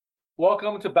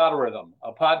Welcome to Battle Rhythm,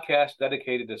 a podcast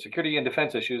dedicated to security and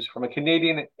defense issues from a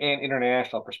Canadian and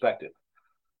international perspective.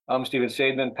 I'm Stephen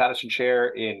Saidman, Patterson Chair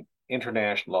in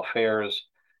International Affairs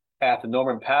at the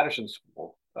Norman Patterson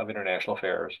School of International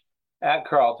Affairs at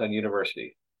Carleton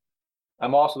University.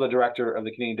 I'm also the director of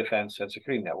the Canadian Defense and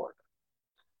Security Network.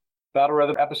 Battle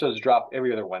Rhythm episodes drop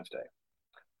every other Wednesday.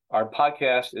 Our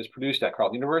podcast is produced at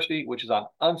Carleton University, which is on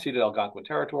unceded Algonquin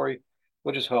territory,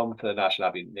 which is home to the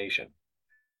Anishinaabe Nation.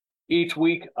 Each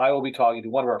week, I will be talking to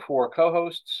one of our four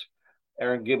co-hosts,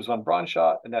 Aaron Gibbs von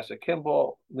Braunschott, Anessa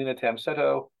Kimball, Linna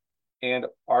Tam-Seto, and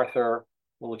Arthur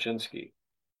Wolochinsky.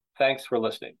 Thanks for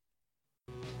listening.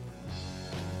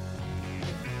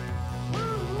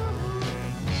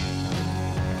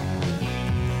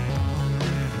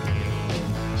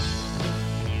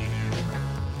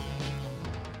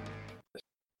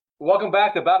 Welcome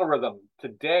back to Battle Rhythm.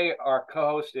 Today, our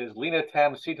co-host is Linna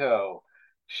Tam-Seto.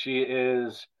 She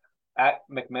is at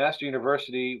McMaster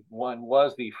University,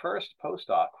 was the first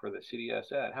postdoc for the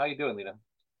CDSN. How are you doing, Linna?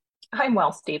 I'm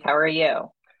well, Steve. How are you?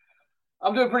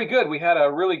 I'm doing pretty good. We had a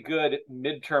really good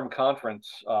midterm conference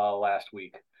last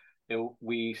week.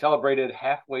 We celebrated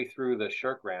halfway through the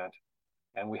SSHRC grant,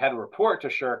 and we had to report to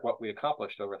SSHRC what we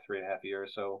accomplished over 3.5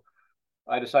 years. So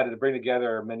I decided to bring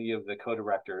together many of the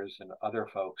co-directors and other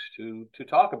folks to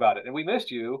talk about it. And we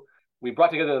missed you. We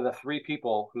brought together the three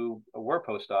people who were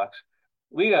postdocs.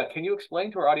 Linna, can you explain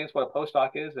to our audience what a postdoc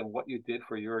is and what you did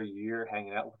for your year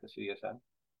hanging out with the CDSN?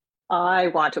 I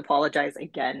want to apologize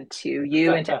again to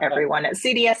you and to everyone at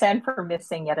CDSN for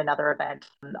missing yet another event.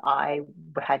 I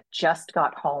had just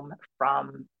got home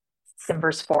from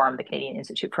CIMVHR's forum, the Canadian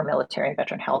Institute for Military and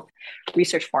Veteran Health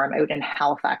Research Forum out in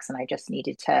Halifax, and I just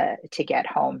needed to get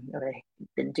home. I've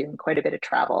been doing quite a bit of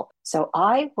travel. So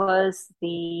I was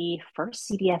the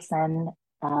first CDSN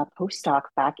postdoc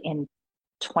back in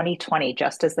 2020,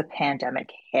 just as the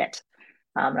pandemic hit.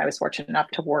 I was fortunate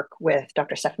enough to work with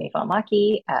Dr. Stephanie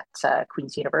Valmaki at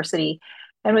Queen's University,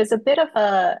 and it was a bit of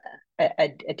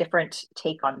a different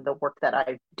take on the work that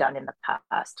I've done in the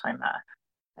past. I'm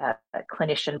a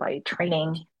clinician by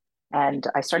training, and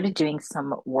I started doing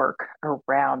some work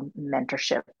around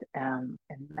mentorship and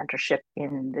mentorship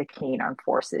in the Canadian Armed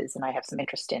Forces, and I have some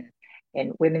interest in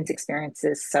women's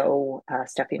experiences. So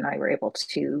Stephanie and I were able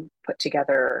to put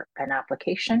together an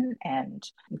application and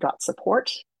got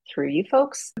support through you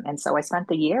folks. And so I spent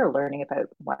the year learning about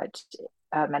what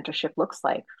mentorship looks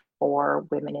like for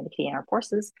women in the Canadian Armed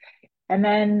Forces. And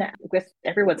then with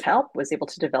everyone's help, was able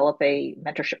to develop a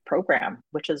mentorship program,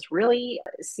 which has really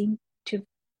seemed to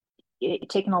have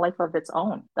taken a life of its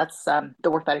own. That's the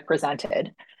work that I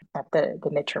presented at the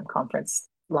midterm conference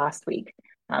last week.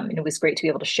 And it was great to be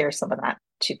able to share some of that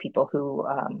to people who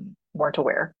weren't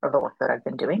aware of the work that I've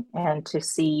been doing, and to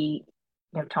see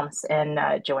Thomas and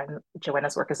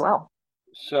Joanna's work as well.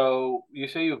 So you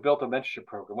say you've built a mentorship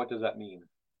program. What does that mean?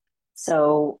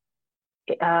 So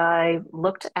I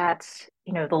looked at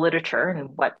the literature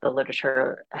and what the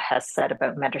literature has said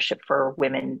about mentorship for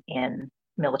women in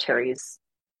militaries,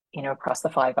 across the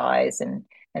Five Eyes and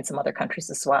some other countries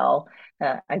as well.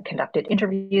 I conducted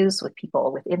interviews with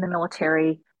people within the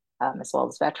military, as well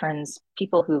as veterans,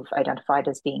 people who've identified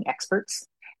as being experts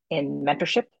in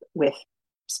mentorship with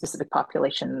specific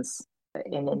populations.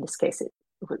 And in this case,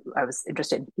 I was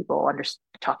interested in people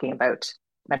talking about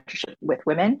mentorship with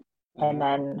women, and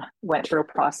then went through a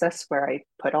process where I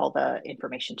put all the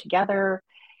information together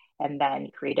and then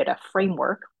created a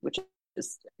framework, which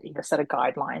is a set of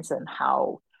guidelines on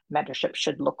how mentorship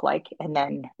should look like, and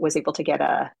then was able to get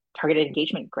a targeted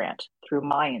engagement grant through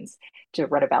Mines to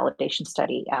run a validation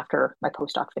study after my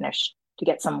postdoc finished to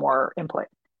get some more input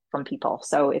from people.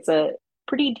 So it's a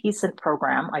pretty decent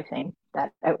program, I think,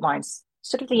 that outlines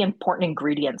sort of the important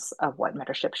ingredients of what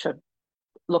mentorship should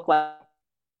look like.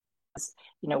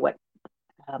 What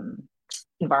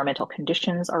environmental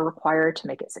conditions are required to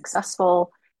make it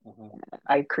successful.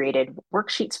 I created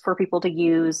worksheets for people to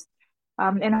use,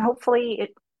 and hopefully it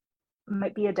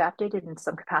might be adapted in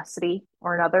some capacity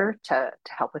or another to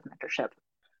help with mentorship.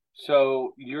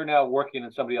 So you're now working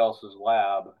in somebody else's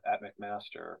lab at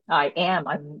McMaster. I am.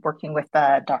 I'm working with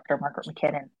Dr. Margaret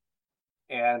McKinnon.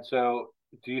 And so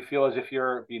do you feel as if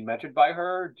you're being mentored by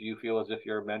her? Do you feel as if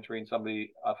you're mentoring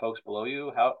somebody, folks below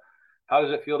you? How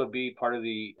does it feel to be part of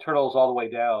the turtles all the way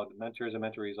down, mentors and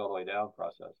mentorees all the way down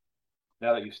process,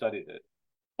 now that you've studied it?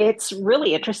 It's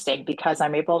really interesting because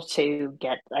I'm able to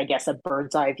get, I guess, a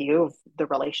bird's eye view of the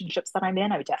relationships that I'm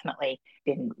in. I've definitely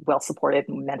been well supported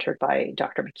and mentored by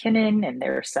Dr. McKinnon, and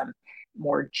there are some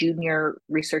more junior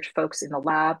research folks in the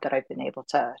lab that I've been able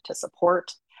to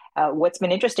support. What's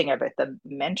been interesting about the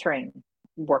mentoring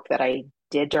work that I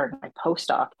did during my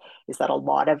postdoc is that a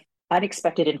lot of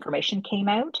unexpected information came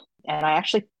out. And I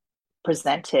actually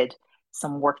presented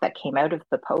some work that came out of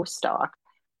the postdoc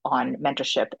on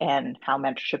mentorship and how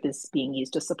mentorship is being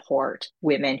used to support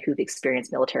women who've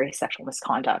experienced military sexual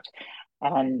misconduct.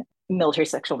 And military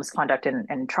sexual misconduct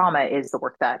and trauma is the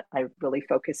work that I really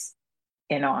focus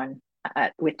in on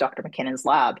with Dr. McKinnon's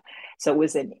lab. So it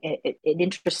was an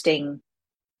interesting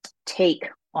take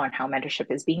on how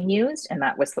mentorship is being used. And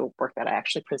that was the work that I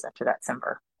actually presented at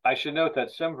CIMVHR. I should note that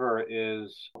CIMVHR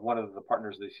is one of the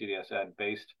partners of the CDSN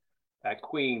based at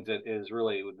Queens. It is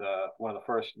really one of the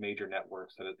first major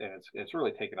networks and it's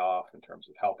really taken off in terms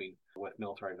of helping with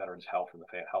military veterans' health and the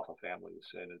health of families.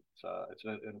 And it's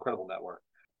an incredible network.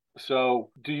 So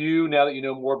do you, now that you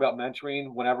know more about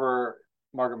mentoring, whenever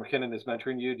Margaret McKinnon is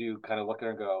mentoring you, do you kind of look at her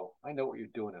and go, I know what you're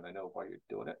doing and I know why you're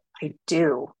doing it? I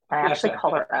do. I actually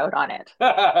call her out on it.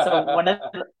 So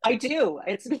I do.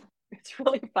 It's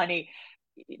really funny.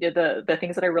 The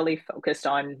things that I really focused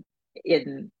on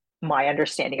in my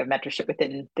understanding of mentorship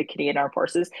within the Canadian Armed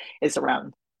Forces is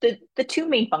around the two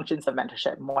main functions of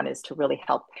mentorship. One is to really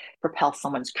help propel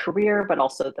someone's career, but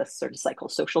also the sort of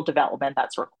psychosocial development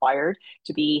that's required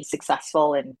to be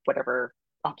successful in whatever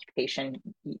occupation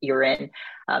you're in.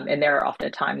 And there are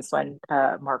often times when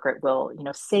Margaret will,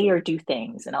 say or do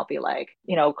things, and I'll be like,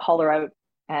 call her out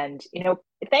and,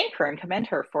 thank her and commend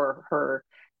her for her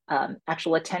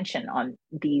actual attention on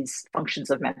these functions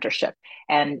of mentorship.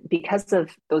 And because of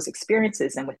those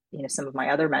experiences and with, some of my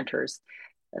other mentors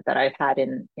that I've had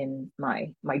in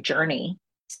my journey,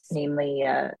 namely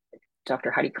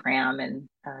Dr. Heidi Cram and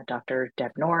Dr.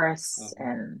 Deb Norris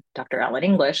and Dr. Alan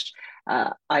English,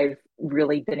 I've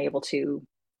really been able to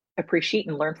appreciate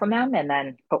and learn from them. And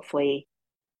then hopefully,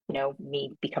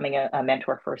 me becoming a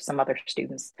mentor for some other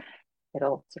students,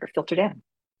 it'll sort of filter down.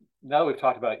 Now that we've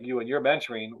talked about you and your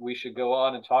mentoring, we should go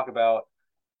on and talk about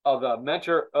the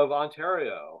mentor of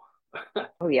Ontario.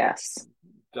 Oh, yes.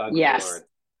 Doug yes. Ford.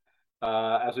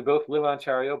 As we both live in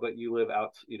Ontario, but you live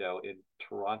out, in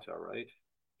Toronto, right?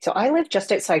 So I live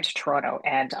just outside Toronto,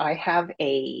 and I have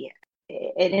an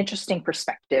interesting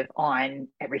perspective on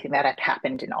everything that had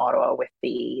happened in Ottawa with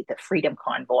the Freedom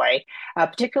Convoy,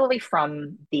 particularly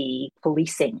from the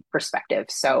policing perspective.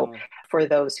 So for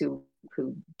those who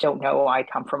don't know, I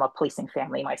come from a policing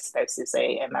family. My spouse is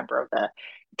a member of the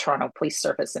Toronto Police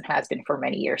Service and has been for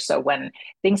many years. So when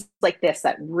things like this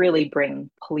that really bring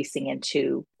policing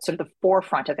into sort of the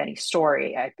forefront of any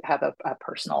story, I have a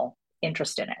personal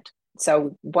interest in it.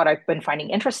 So what I've been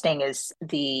finding interesting is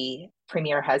the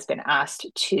Premier has been asked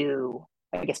to,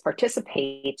 I guess,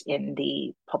 participate in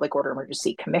the Public Order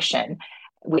Emergency Commission,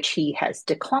 which he has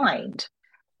declined,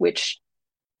 which,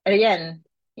 again,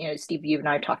 Steve, you and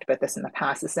I have talked about this in the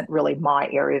past. This isn't really my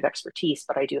area of expertise,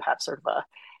 but I do have sort of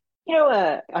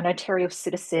an Ontario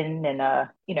citizen and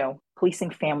a,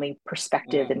 policing family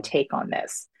perspective and take on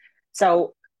this.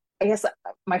 So I guess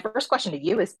my first question to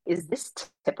you is this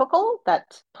typical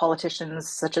that politicians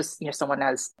such as, someone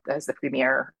as the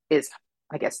Premier is,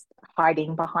 I guess,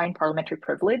 hiding behind parliamentary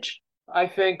privilege? I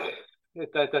think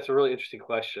that's a really interesting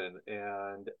question.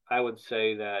 And I would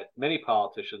say that many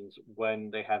politicians, when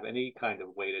they have any kind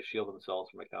of way to shield themselves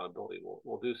from accountability,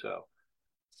 will do so.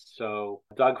 So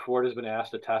Doug Ford has been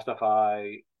asked to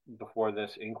testify before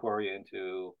this inquiry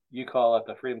into, you call it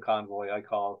the Freedom Convoy, I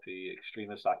call it the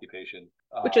extremist occupation.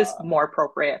 Which is more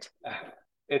appropriate.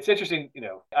 It's interesting,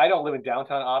 I don't live in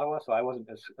downtown Ottawa, so I wasn't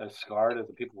as scarred as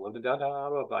the people who lived in downtown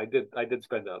Ottawa, but I did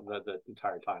spend the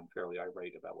entire time fairly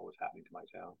irate about what was happening to my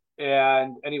town.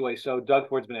 And anyway, so Doug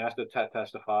Ford's been asked to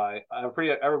testify.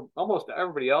 Almost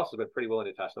everybody else has been pretty willing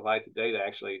to testify. Today,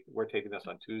 we're taping this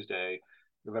on Tuesday,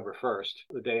 November 1st,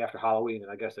 the day after Halloween.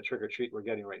 And I guess the trick or treat we're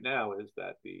getting right now is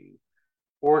that the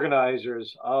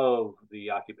organizers of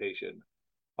the occupation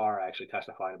are actually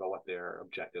testifying about what their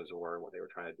objectives were, what they were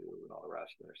trying to do, and all the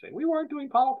rest. And they're saying, we weren't doing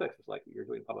politics. It's like, you're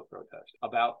doing public protest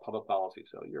about public policy,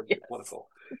 so you're political.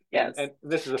 Yes. And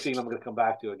this is a theme I'm going to come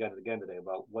back to again and again today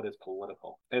about what is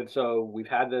political. And so we've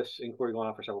had this inquiry going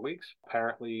on for several weeks.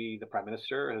 Apparently, the Prime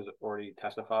Minister has already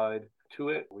testified to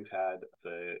it. We've had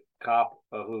the cop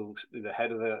the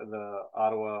head of the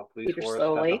Ottawa Police Force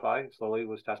testify. Slowly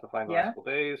was testifying the last couple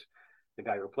days. The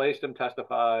guy who replaced him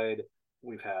testified.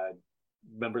 We've had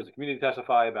members of the community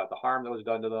testify about the harm that was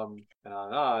done to them, and on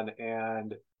and on.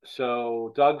 And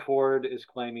so Doug Ford is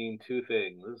claiming two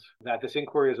things: that this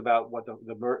inquiry is about what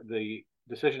the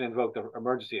decision invoked the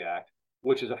Emergency Act,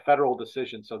 which is a federal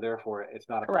decision, so therefore it's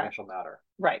not a provincial matter.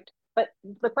 Right. But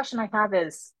the question I have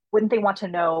is, wouldn't they want to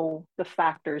know the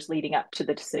factors leading up to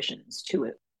the decisions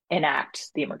to enact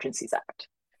the Emergencies Act?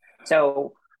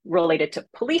 So related to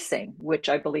policing, which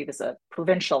I believe is a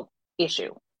provincial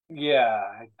issue. Yeah,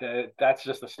 that's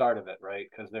just the start of it, right?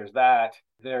 Because there's that.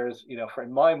 There's, for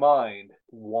in my mind,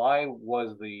 why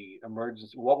was the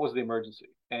emergency? What was the emergency?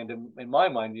 And in my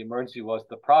mind, the emergency was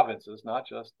the provinces, not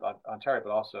just Ontario,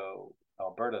 but also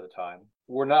Alberta at the time,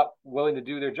 were not willing to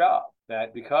do their job.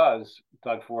 That because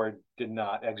Doug Ford did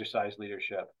not exercise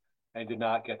leadership and did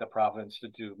not get the province to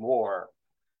do more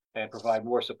and provide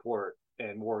more support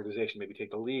and more organization, maybe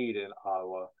take the lead in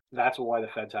Ottawa. That's why the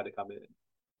feds had to come in.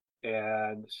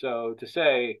 And so to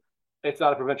say it's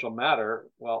not a provincial matter,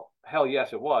 well, hell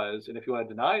yes, it was. And if you want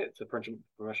to deny it's a provincial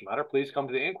matter, please come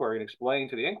to the inquiry and explain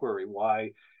to the inquiry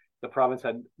why the province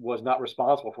was not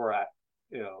responsible for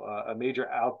a major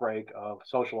outbreak of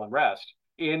social unrest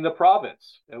in the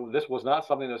province. This was not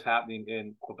something that was happening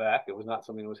in Quebec. It was not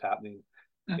something that was happening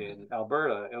in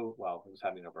Alberta. It was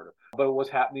happening in Alberta, but it was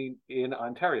happening in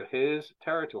Ontario, his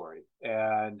territory.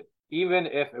 And even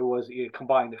if it was a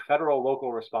combined federal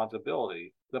local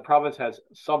responsibility, the province has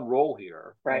some role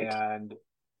here. Right. And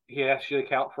he should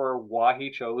account for why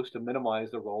he chose to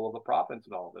minimize the role of the province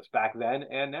in all of this back then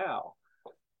and now.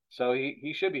 So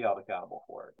he should be held accountable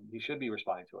for it. He should be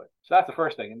responding to it. So that's the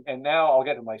first thing. And now I'll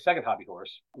get to my second hobby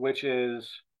horse, which is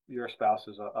your spouse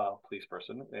is a police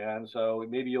person. And so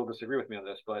maybe you'll disagree with me on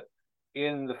this, but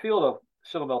in the field of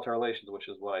civil military relations, which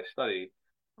is what I study,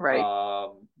 right.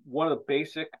 One of the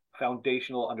basic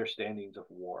foundational understandings of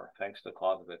war, thanks to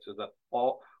Clausewitz, is that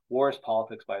all war is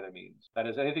politics by other means. That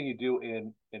is, anything you do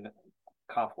in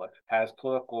conflict has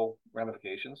political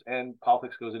ramifications, and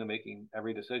politics goes into making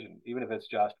every decision, even if it's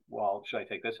just, well, should I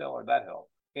take this hill or that hill?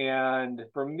 And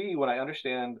for me, when I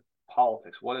understand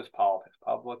politics, what is politics?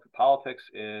 Politics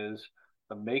is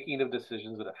the making of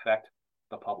decisions that affect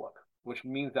the public, which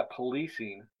means that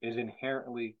policing is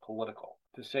inherently political.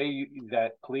 To say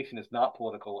that policing is not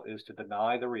political is to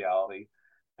deny the reality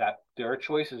that there are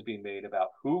choices being made about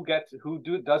who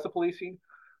does the policing,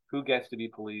 who gets to be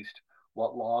policed,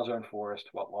 what laws are enforced,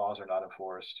 what laws are not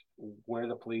enforced, where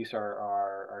the police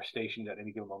are stationed at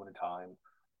any given moment in time,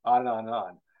 on and on and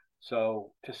on.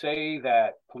 So to say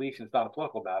that policing is not a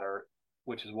political matter,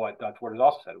 which is what Doug Ford has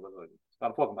also said, it's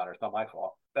not a political matter, it's not my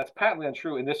fault. That's patently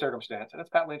untrue in this circumstance, and it's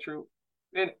patently true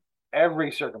in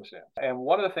every circumstance. And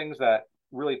one of the things that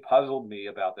really puzzled me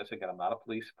about this, again, I'm not a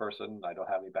police person. I don't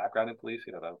have any background in police.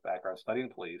 I don't have a background studying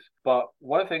police. But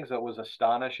one of the things that was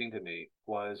astonishing to me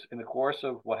was in the course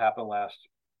of what happened last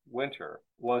winter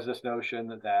was this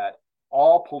notion that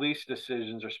all police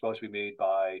decisions are supposed to be made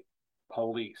by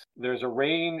police. There's a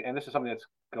reign, and this is something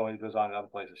goes on in other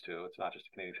places too. It's not just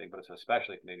a Canadian thing, but it's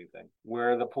especially a Canadian thing,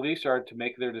 where the police are to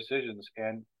make their decisions,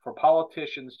 and for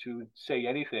politicians to say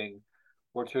anything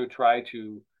or to try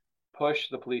to push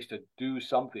the police to do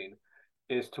something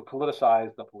is to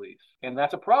politicize the police. And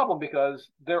that's a problem because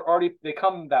they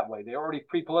come that way. They're already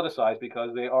pre-politicized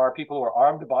because they are people who are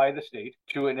armed by the state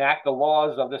to enact the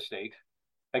laws of the state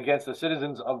against the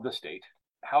citizens of the state.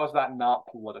 How is that not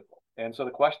political? And so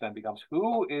the question then becomes,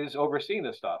 who is overseeing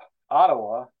this stuff?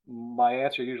 Ottawa, my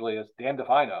answer usually is damned if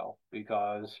I know,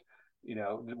 because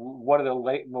one of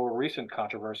the more recent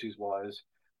controversies was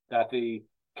that the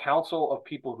council of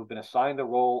people who've been assigned the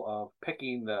role of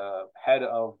picking the head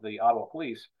of the Ottawa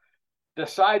police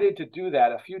decided to do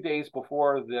that a few days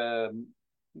before the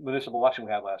municipal election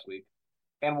we had last week.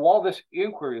 And while this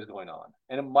inquiry is going on,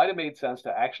 and it might have made sense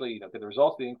to actually, get the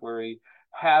results of the inquiry,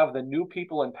 have the new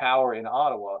people in power in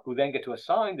Ottawa who then get to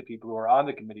assign the people who are on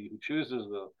the committee who chooses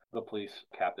the police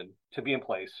captain to be in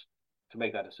place to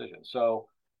make that decision. So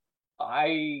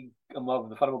I am of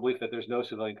the fundamental belief that there's no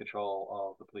civilian control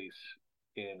of the police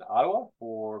in Ottawa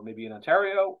or maybe in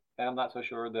Ontario, and I'm not so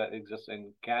sure that exists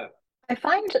in Canada. I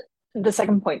find the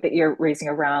second point that you're raising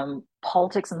around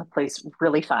politics in the police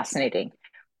really fascinating.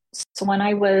 So when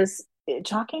I was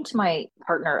talking to my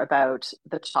partner about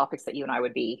the topics that you and I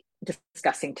would be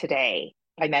discussing today,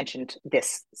 I mentioned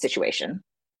this situation,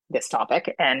 this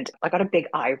topic, and I got a big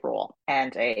eye roll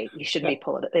and you shouldn't be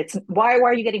political. It's why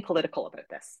are you getting political about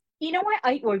this? You know what?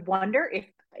 I wonder if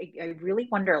I really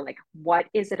wonder, like, what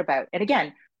is it about? And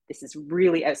again, this is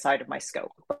really outside of my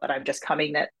scope, but I'm just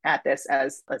coming at this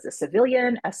as a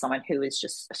civilian, as someone who is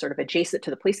just sort of adjacent to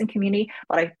the policing community.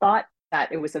 But I thought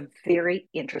that it was a very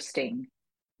interesting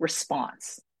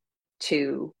response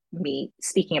to me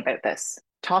speaking about this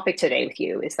topic today with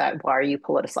you, is that why are you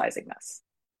politicizing this?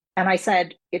 And I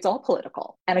said, it's all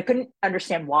political. And I couldn't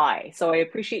understand why. So I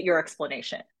appreciate your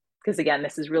explanation, because again,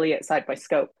 this is really outside my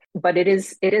scope. But it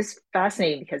is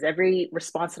fascinating because every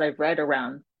response that I've read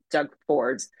around Doug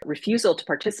Ford's refusal to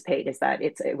participate is that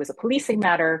it was a policing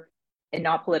matter and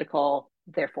not political,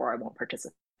 therefore I won't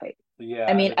participate. I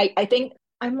Yeah. mean, I think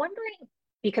I'm wondering,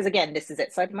 because again, this is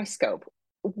outside my scope.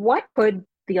 What could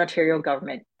the Ontario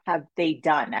government have they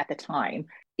done at the time?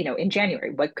 In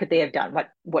January, what could they have done?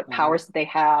 What Mhm. powers did they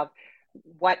have?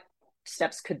 What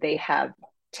steps could they have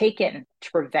taken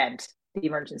to prevent the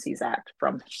Emergencies Act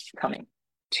from coming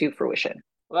to fruition?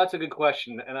 Well, that's a good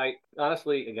question. And I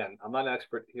honestly, again, I'm not an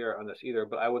expert here on this either,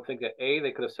 but I would think that A,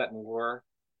 they could have sent more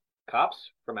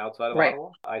cops from outside of Right.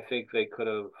 Ottawa. I think they could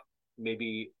have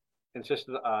maybe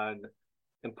insisted on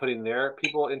and putting their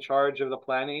people in charge of the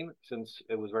planning, since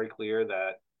it was very clear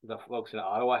that the folks in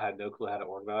Ottawa had no clue how to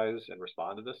organize and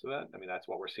respond to this event. I mean, that's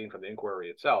what we're seeing from the inquiry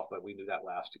itself, but we knew that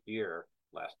last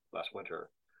winter,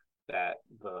 that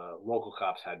the local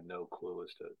cops had no clue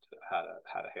as to how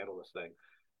to handle this thing.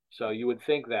 So you would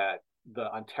think that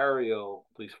the Ontario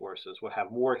police forces would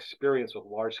have more experience with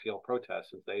large scale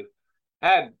protests, since they've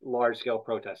had large scale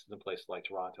protests in places like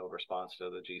Toronto in response to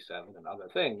the G7 and other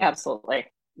things. Absolutely.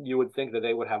 You would think that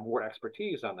they would have more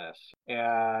expertise on this,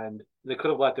 and they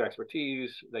could have let their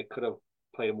expertise. They could have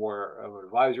played more of an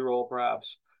advisory role,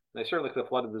 perhaps. And they certainly could have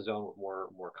flooded the zone with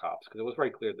more cops, because it was very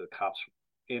clear that the cops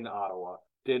in Ottawa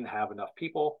didn't have enough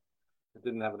people,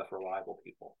 didn't have enough reliable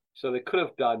people. So they could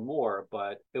have done more,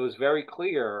 but it was very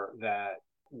clear that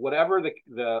whatever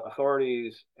the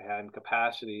authorities and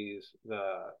capacities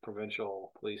the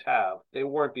provincial police have, they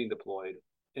weren't being deployed.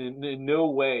 In no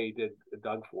way did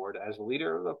Doug Ford, as the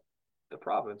leader of the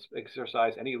province,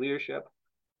 exercise any leadership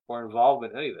or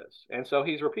involvement in any of this. And so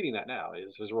he's repeating that now.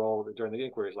 His role during the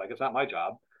inquiry is like, it's not my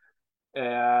job.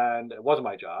 And it wasn't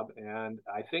my job. And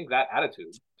I think that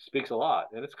attitude speaks a lot.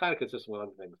 And it's kind of consistent with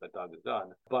other things that Doug has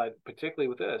done. But particularly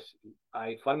with this,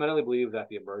 I fundamentally believe that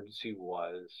the emergency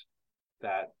was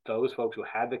that those folks who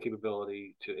had the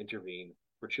capability to intervene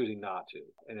were choosing not to.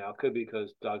 And now it could be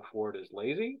because Doug Ford is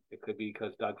lazy. It could be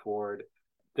because Doug Ford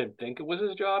didn't think it was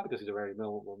his job, because he's a very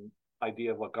minimal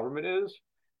idea of what government is.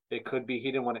 It could be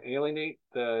he didn't want to alienate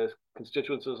the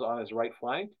constituents on his right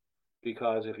flank,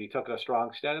 because if he took a strong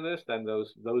stand in this, then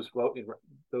those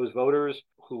voters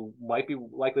who might be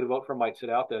likely to vote for him might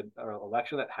sit out the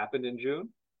election that happened in June.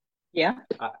 Yeah.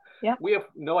 Uh, Yeah. we have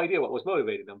no idea what was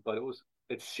motivating them, but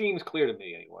it seems clear to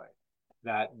me anyway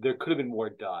that there could have been more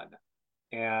done.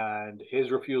 And his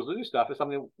refusal to do stuff is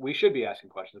something we should be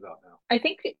asking questions about now. I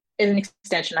think as an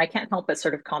extension, I can't help but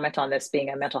sort of comment on this being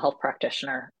a mental health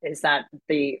practitioner, is that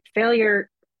the failure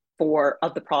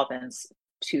of the province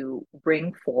to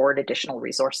bring forward additional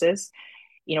resources,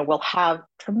 will have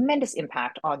tremendous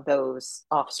impact on those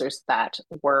officers that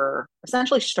were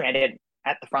essentially stranded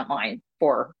at the front line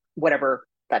for whatever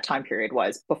that time period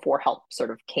was before help sort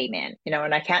of came in,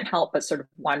 and I can't help but sort of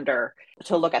wonder,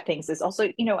 to look at things as also,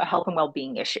 a health and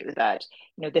well-being issue, that,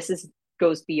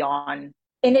 goes beyond,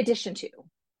 in addition to,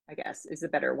 I guess is a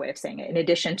better way of saying it, in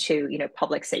addition to,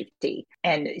 public safety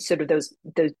and sort of those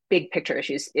big picture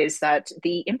issues, is that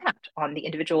the impact on the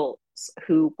individuals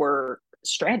who were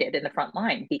stranded in the front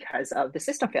line because of the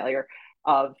system failure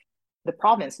of the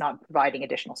province not providing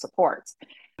additional supports.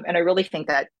 And I really think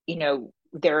that,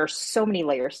 there are so many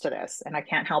layers to this, and I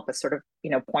can't help but sort of,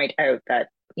 point out that,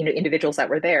 individuals that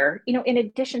were there, in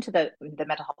addition to the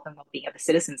mental health and well-being of the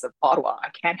citizens of Ottawa, I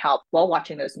can't help, while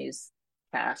watching those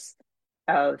newscasts,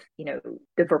 of, the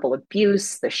verbal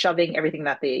abuse, the shoving, everything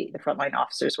that the frontline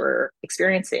officers were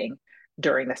experiencing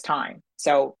during this time.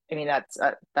 So, I mean,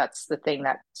 that's the thing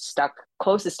that stuck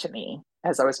closest to me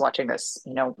as I was watching this,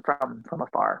 from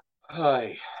afar.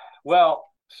 Hi. Well,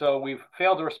 so we've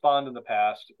failed to respond in the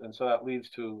past, and so that leads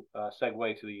to a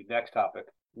segue to the next topic,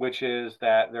 which is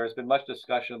that there has been much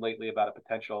discussion lately about a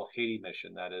potential Haiti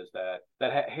mission. That is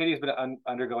that Haiti has been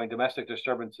undergoing domestic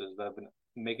disturbances that have been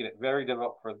making it very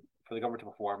difficult for the government to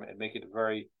perform, and making it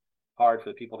very hard for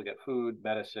the people to get food,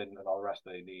 medicine, and all the rest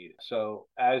that they need. So,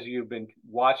 as you've been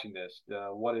watching this,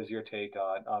 what is your take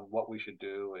on what we should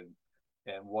do,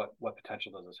 and what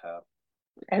potential does this have?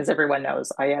 As everyone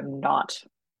knows,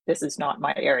 this is not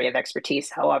my area of expertise.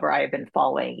 However, I have been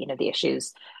following, the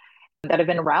issues that have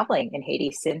been unraveling in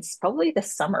Haiti since probably the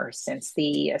summer, since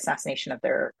the assassination of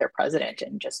their president,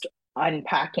 and just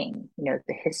unpacking, the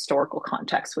historical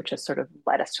context, which has sort of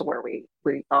led us to where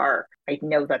we are. I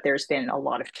know that there's been a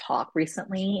lot of talk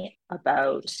recently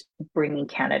about bringing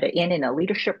Canada in a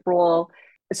leadership role.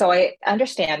 So I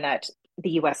understand that the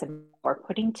US are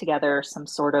putting together some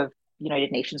sort of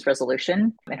United Nations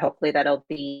resolution, and hopefully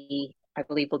I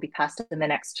believe will be passed in the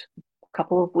next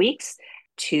couple of weeks,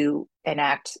 to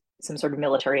enact some sort of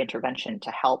military intervention to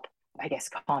help, I guess,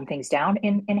 calm things down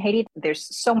in Haiti. There's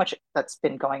so much that's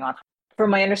been going on From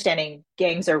my understanding,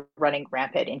 gangs are running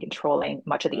rampant and controlling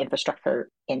much of the infrastructure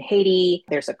in Haiti.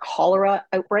 There's a cholera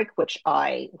outbreak, which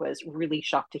I was really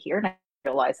shocked to hear. And I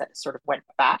realized that it sort of went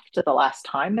back to the last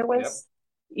time there Yep. was,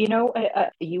 a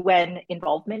UN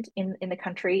involvement in the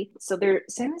country. So there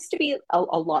seems to be a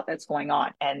lot that's going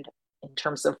on. And in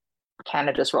terms of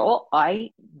Canada's role, I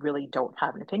really don't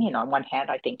have an opinion. On one hand,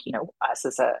 I think, us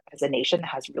as a nation that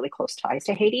has really close ties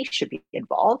to Haiti should be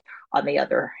involved. On the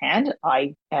other hand,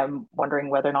 I am wondering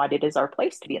whether or not it is our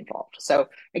place to be involved. So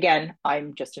again,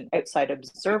 I'm just an outside Sure.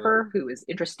 observer who is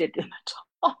interested in the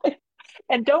topic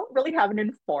and don't really have an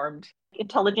informed,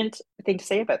 intelligent thing to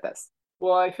say about this.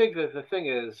 Well, I think that the thing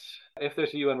is, if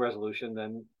there's a UN resolution,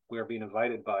 then we're being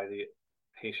invited by the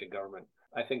Haitian government.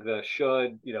 I think the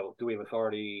should, do we have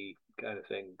authority kind of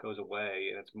thing goes away.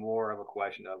 And it's more of a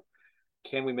question of,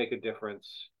 can we make a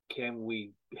difference? Can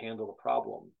we handle the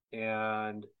problem?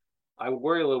 And I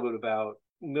worry a little bit about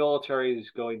militaries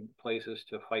going places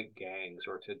to fight gangs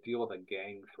or to deal with a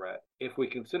gang threat. If we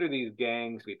consider these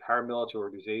gangs to be paramilitary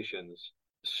organizations,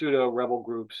 pseudo rebel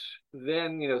groups,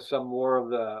 then some more of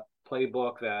the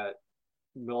playbook that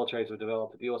militaries have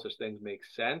developed to deal with such things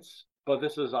makes sense. But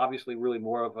this is obviously really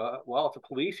more of it's a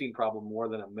policing problem more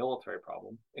than a military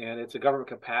problem. And it's a government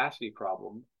capacity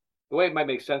problem. The way it might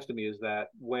make sense to me is that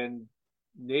when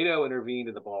NATO intervened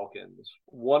in the Balkans,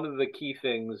 one of the key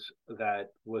things that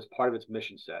was part of its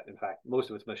mission set, in fact, most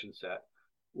of its mission set,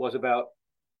 was about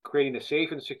creating a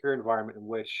safe and secure environment in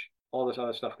which all this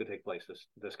other stuff could take place,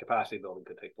 this capacity building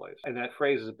could take place. And that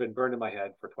phrase has been burned in my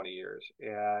head for 20 years.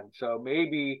 And so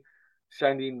maybe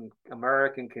sending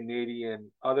American, Canadian,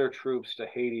 other troops to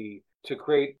Haiti to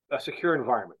create a secure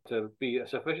environment, to be a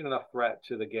sufficient enough threat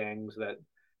to the gangs that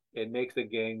it makes the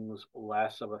gangs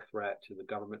less of a threat to the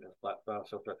government and less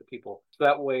of a threat to people. So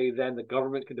that way, then the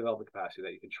government can develop the capacity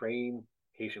that you can train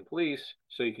Haitian police,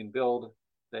 so you can build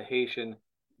the Haitian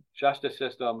justice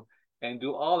system and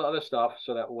do all the other stuff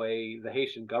so that way the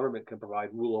Haitian government can provide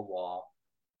rule of law.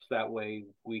 So that way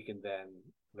we can then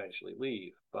eventually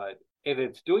leave. But if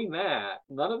it's doing that,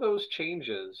 none of those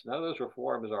changes, none of those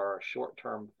reforms are a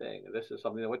short-term thing. This is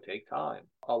something that would take time,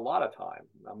 a lot of time.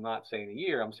 I'm not saying a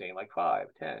year, I'm saying like 5,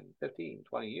 10, 15,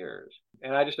 20 years.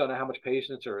 And I just don't know how much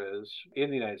patience there is in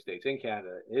the United States, in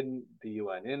Canada, in the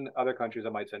UN, in other countries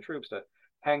that might send troops to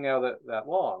hang out that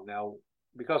long. Now,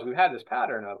 because we've had this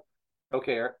pattern of,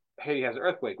 okay, Haiti has an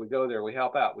earthquake, we go there, we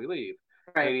help out, we leave.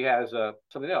 Right. Haiti has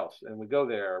something else, and we go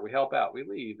there, we help out, we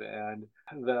leave. And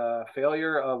the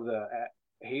failure of the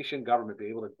Haitian government to be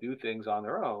able to do things on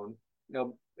their own,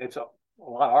 it's a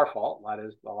lot of our fault.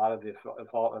 A lot of the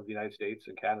fault of the United States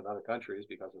and Canada and other countries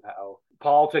because of how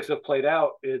politics have played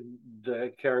out in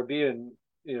the Caribbean,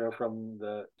 from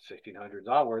the 1600s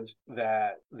onwards,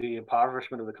 that the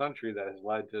impoverishment of the country that has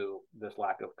led to this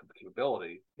lack of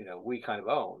capability, we kind of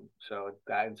own. So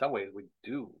that in some ways we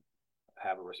do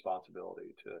have a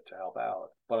responsibility to help out.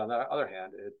 But on the other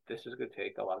hand, this is going to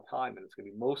take a lot of time, and it's going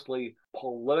to be mostly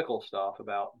political stuff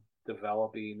about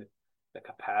developing the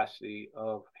capacity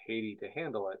of Haiti to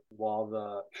handle it, while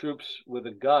the troops with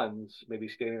the guns may be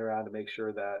standing around to make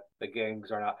sure that the gangs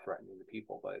are not threatening the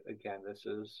people. But again, this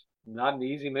is not an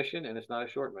easy mission, and it's not a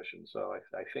short mission. So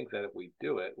I think that if we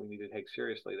do it, we need to take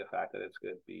seriously the fact that it's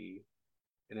going to be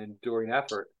an enduring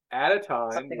effort at a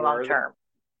time Something long where term.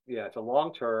 it's a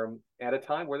long term at a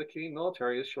time where the Canadian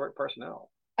military is short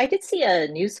personnel. I did see a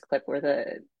news clip where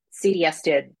the CDS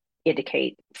did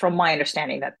indicate, from my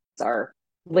understanding, that are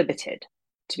limited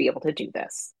to be able to do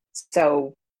this.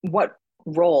 So, what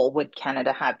role would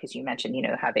Canada have? Because you mentioned,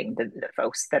 having the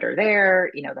folks that are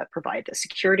there, that provide the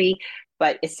security,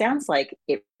 but it sounds like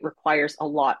it requires a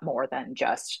lot more than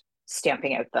just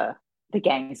stamping out the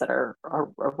gangs that are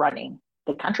running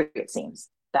the country. It seems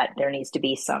that there needs to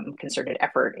be some concerted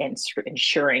effort in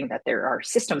ensuring that there are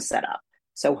systems set up.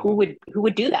 So who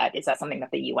would do that? Is that something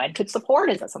that the UN could support?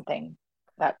 Is that something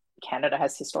that Canada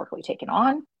has historically taken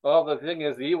on? Well, the thing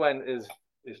is, the UN is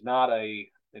not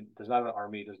does not have an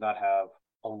army, does not have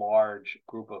a large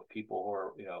group of people who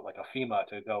are like a FEMA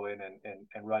to go in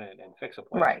and run it and fix a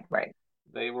place. Right.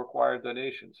 They require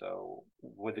donation. So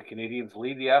would the Canadians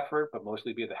lead the effort, but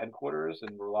mostly be at the headquarters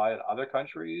and rely on other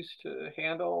countries to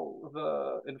handle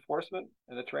the enforcement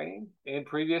and the training? In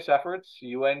previous efforts,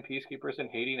 UN peacekeepers in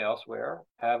Haiti and elsewhere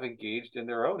have engaged in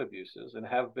their own abuses and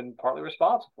have been partly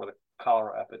responsible for the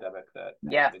cholera epidemic that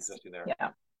has been existing there. Yeah.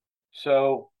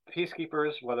 So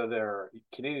peacekeepers, whether they're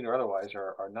Canadian or otherwise,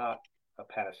 are not a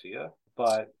panacea,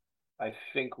 but I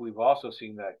think we've also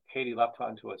seen that Haiti left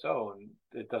onto its own,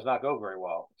 it does not go very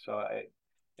well. So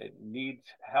it needs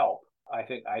help. I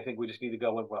think we just need to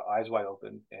go in with eyes wide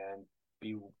open and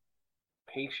be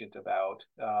patient about.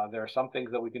 There are some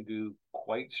things that we can do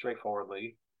quite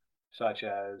straightforwardly, such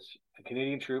as the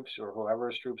Canadian troops or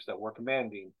whoever's troops that we're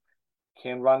commanding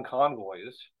can run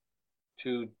convoys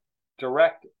to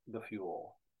direct the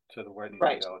fuel to where it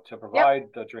needs to go, to provide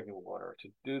the drinking water, to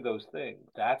do those things.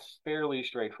 That's fairly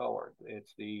straightforward.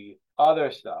 It's the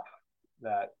other stuff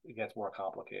that gets more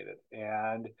complicated.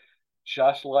 And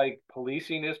just like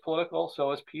policing is political,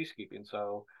 so is peacekeeping.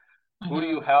 So who do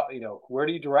you have, where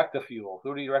do you direct the fuel?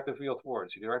 Who do you direct the fuel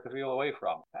towards? You direct the fuel away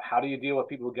from? How do you deal with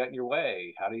people who get in your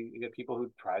way? How do you get people who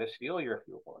try to steal your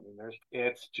fuel? I mean,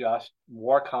 it's just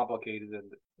more complicated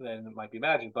than it might be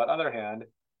imagined. But on the other hand,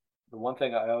 the one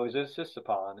thing I always insist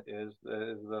upon is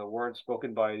the word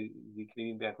spoken by the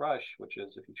Canadian band Rush, which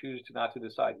is if you choose not to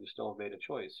decide, you still have made a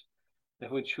choice.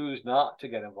 If we choose not to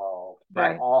get involved,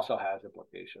 that also has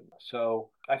implications. So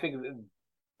I think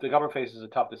the government faces a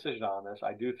tough decision on this.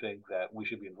 I do think that we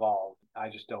should be involved. I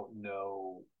just don't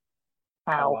know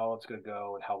how well it's going to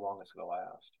go and how long it's going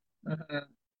to last.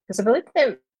 Because I believe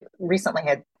they recently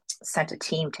had sent a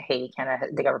team to Haiti.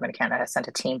 The government of Canada has sent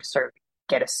a team to sort of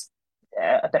get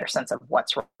a better sense of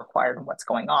what's required and what's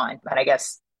going on. But I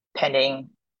guess pending,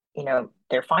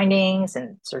 their findings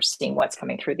and sort of seeing what's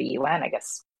coming through the UN, I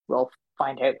guess we'll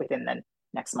find out within the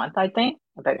next month, I think,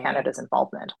 about Canada's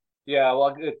involvement. Yeah,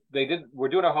 well, we're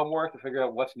doing our homework to figure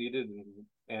out what's needed,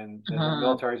 and the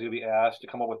military is going to be asked to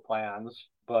come up with plans.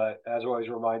 But as we're always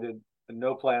reminded,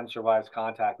 no plan survives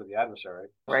contact with the adversary.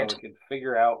 So we can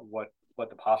figure out what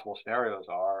the possible scenarios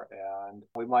are, and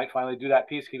we might finally do that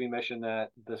peacekeeping mission that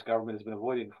this government has been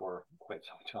avoiding for quite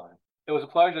some time. It was a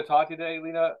pleasure to talk to you today,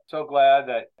 Linna. So glad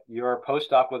that your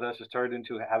postdoc with us has turned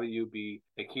into having you be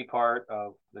a key part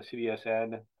of the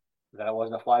CDSN, that it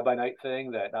wasn't a fly-by-night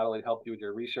thing, that not only helped you with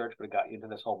your research, but it got you into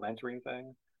this whole mentoring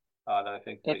thing. That I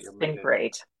think it's been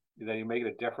great. That you're making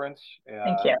a difference. And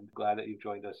thank you. I'm glad that you've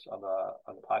joined us on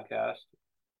the podcast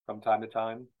from time to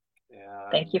time.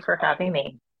 And thank you for having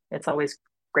me. It's always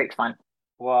great fun.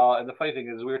 Well, and the funny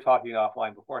thing is, we were talking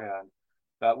offline beforehand,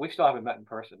 but we still haven't met in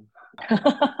person.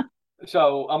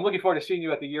 So I'm looking forward to seeing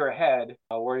you at the year ahead.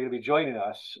 Where you're going to be joining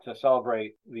us to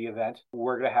celebrate the event.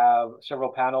 We're going to have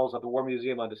several panels at the War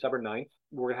Museum on December 9th.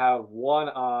 We're going to have one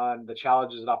on the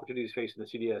challenges and opportunities facing the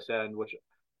CDSN, which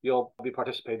you'll be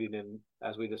participating in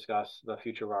as we discuss the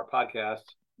future of our podcast.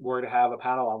 We're going to have a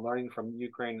panel on learning from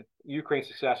Ukraine's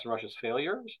success and Russia's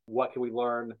failures. What can we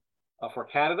learn for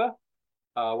Canada?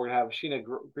 We're going to have Sheena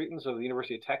Greetens of the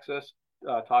University of Texas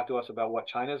talk to us about what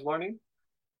China is learning.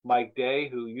 Mike Day,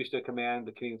 who used to command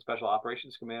the Canadian Special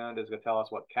Operations Command, is going to tell us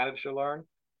what Canada should learn.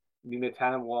 Nina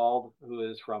Tannenwald, who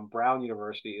is from Brown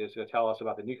University, is going to tell us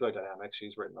about the nuclear dynamics.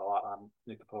 She's written a lot on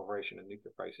nuclear proliferation and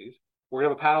nuclear crises. We're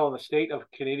going to have a panel on the state of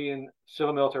Canadian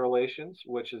civil-military relations,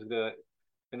 which is going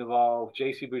to involve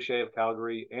J.C. Boucher of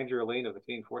Calgary, Andrew Lane of the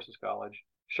Canadian Forces College,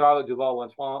 Charlotte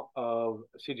Duval-Lanfant of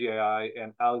CGAI,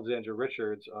 and Alexandra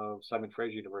Richards of Simon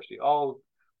Fraser University, all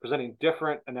presenting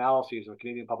different analyses of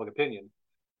Canadian public opinion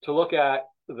to look at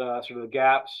the sort of the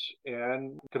gaps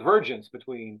and convergence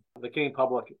between the Canadian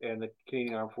public and the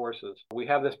Canadian Armed Forces. We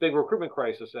have this big recruitment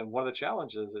crisis, and one of the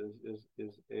challenges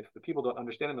is if the people don't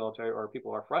understand the military or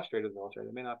people are frustrated with the military,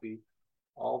 they may not be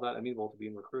all that amenable to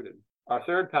being recruited. Our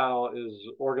third panel is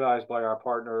organized by our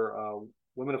partner,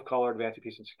 Women of Color, Advancing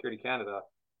Peace and Security Canada,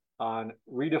 on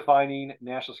redefining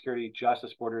national security,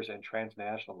 justice, borders, and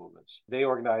transnational movements. They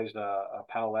organized a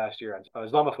panel last year on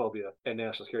Islamophobia and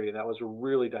national security, and that was a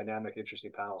really dynamic,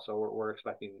 interesting panel. So we're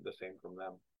expecting the same from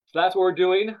them. So that's what we're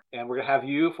doing, and we're going to have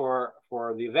you for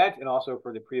the event and also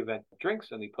for the pre-event drinks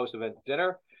and the post-event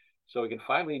dinner, so we can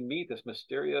finally meet this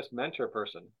mysterious mentor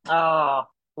person. Oh,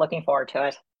 looking forward to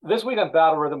it. This week on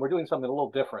Battle Rhythm, we're doing something a little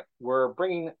different. We're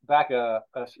bringing back an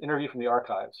interview from the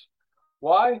archives.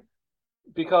 Why?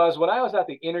 Because when I was at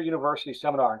the Inter-University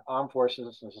Seminar on Armed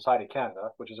Forces and Society of Canada,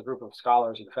 which is a group of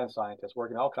scholars and defense scientists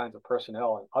working all kinds of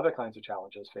personnel and other kinds of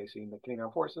challenges facing the Canadian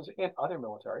Armed Forces and other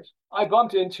militaries, I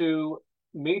bumped into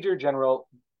Major-General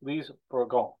Lise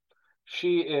Bourgon.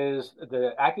 She is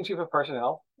the acting chief of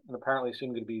personnel, and apparently soon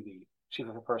going to be the chief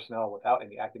of personnel without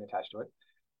any acting attached to it.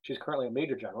 She's currently a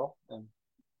major general and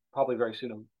probably very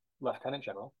soon a lieutenant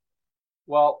general.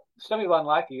 Well, Stemi Von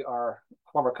Lackey, our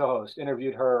former co-host,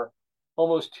 interviewed her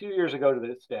almost 2 years ago to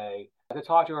this day to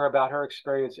talk to her about her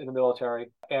experience in the military.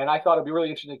 And I thought it'd be really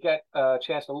interesting to get a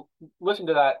chance to listen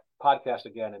to that podcast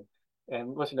again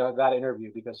and listen to that interview,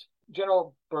 because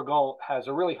General Bourgon has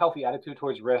a really healthy attitude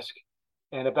towards risk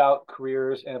and about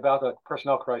careers and about the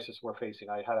personnel crisis we're facing.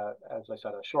 I had, as I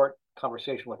said, a short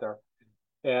conversation with her,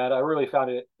 and I really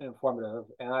found it informative,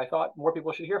 and I thought more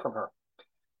people should hear from her.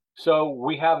 So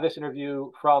we have this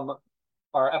interview from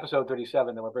our episode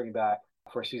 37 that we're bringing back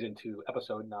for season 2,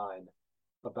 episode 9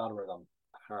 of Battle Rhythm.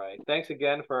 All right. Thanks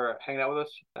again for hanging out with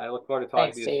us. I look forward to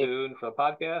talking Thanks, to you Steve. soon for the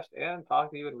podcast and talking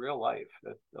to you in real life.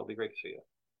 It'll be great to see you.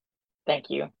 Thank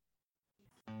you.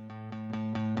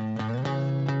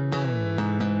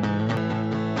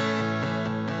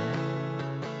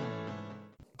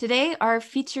 Today, our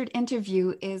featured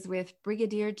interview is with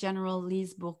Brigadier General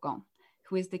Lise Bourgon,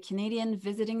 who is the Canadian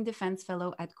Visiting Defense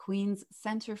Fellow at Queen's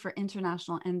Centre for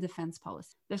International and Defense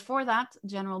Policy. Before that,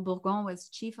 General Bourgon was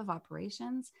Chief of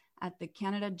Operations at the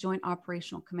Canada Joint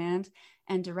Operational Command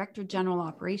and Director General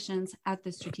Operations at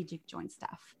the Strategic Joint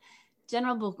Staff.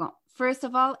 General Bourgon, first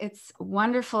of all, it's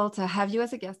wonderful to have you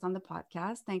as a guest on the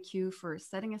podcast. Thank you for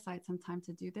setting aside some time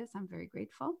to do this. I'm very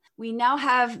grateful. We now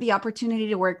have the opportunity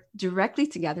to work directly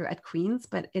together at Queen's,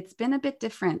 but it's been a bit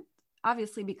different,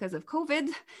 obviously because of COVID.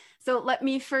 So let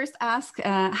me first ask,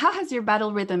 how has your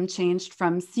battle rhythm changed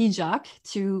from CJOC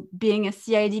to being a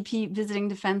CIDP Visiting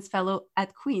Defense Fellow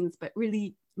at Queen's, but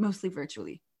really mostly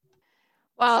virtually?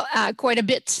 Well, quite a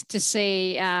bit to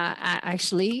say,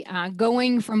 actually.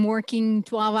 Going from working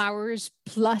 12 hours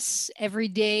plus every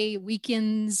day,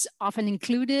 weekends often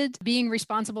included, being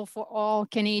responsible for all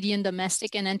Canadian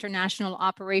domestic and international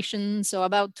operations, so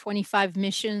about 25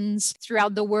 missions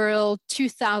throughout the world,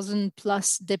 2,000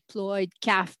 plus deployed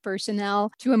CAF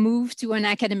personnel, to a move to an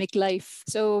academic life.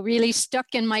 So really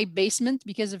stuck in my basement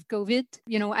because of COVID,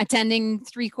 attending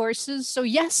 3 courses. So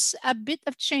yes, a bit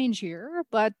of change here,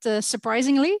 but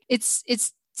surprisingly, it's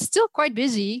still quite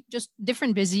busy, just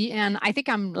different busy, and I think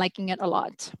I'm liking it a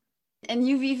lot. And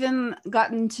you've even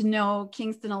gotten to know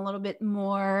Kingston a little bit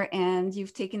more, and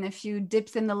you've taken a few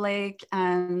dips in the lake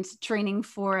and training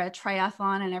for a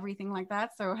triathlon and everything like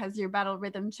that. So has your battle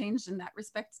rhythm changed in that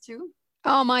respect too?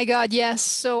 Oh my God, yes.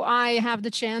 So I have the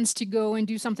chance to go and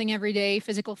do something every day,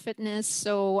 physical fitness.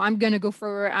 So I'm going to go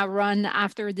for a run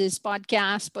after this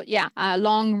podcast. But yeah, a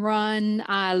long run,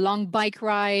 a long bike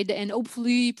ride, and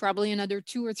hopefully probably another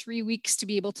 2 or 3 weeks to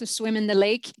be able to swim in the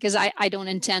lake, because I don't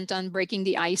intend on breaking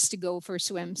the ice to go for a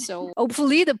swim. So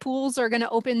hopefully the pools are going to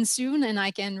open soon and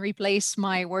I can replace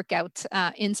my workout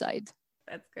inside.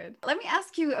 That's good. Let me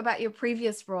ask you about your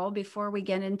previous role before we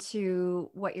get into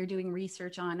what you're doing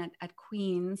research on at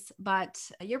Queen's. But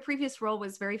your previous role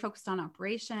was very focused on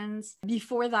operations.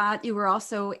 Before that, you were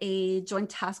also a Joint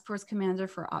Task Force Commander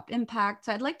for Op Impact.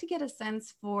 So I'd like to get a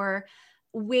sense for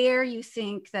where you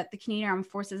think that the Canadian Armed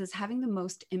Forces is having the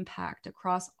most impact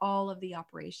across all of the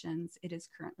operations it is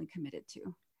currently committed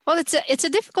to. Well, it's a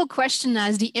difficult question,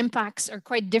 as the impacts are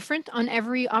quite different on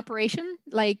every operation.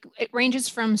 Like, it ranges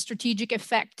from strategic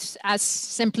effects as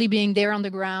simply being there on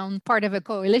the ground, part of a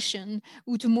coalition,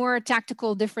 to more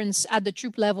tactical difference at the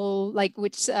troop level, like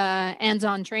with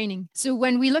hands-on training. So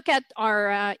when we look at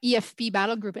our EFP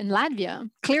battle group in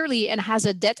Latvia, clearly it has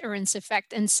a deterrence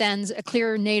effect and sends a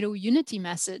clear NATO unity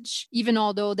message. Even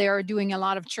although they are doing a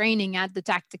lot of training at the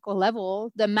tactical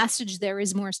level, the message there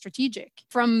is more strategic.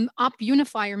 From Op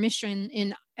Unifier mission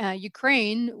in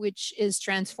Ukraine, which is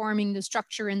transforming the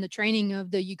structure and the training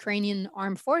of the Ukrainian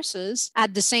armed forces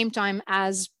at the same time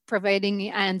as providing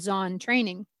hands-on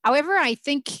training. However, I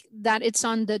think that it's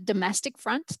on the domestic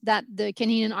front that the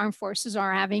Canadian Armed Forces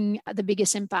are having the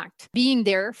biggest impact. Being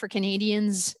there for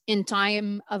Canadians in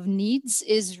time of needs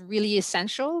is really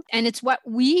essential. And it's what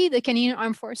we, the Canadian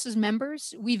Armed Forces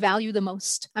members, we value the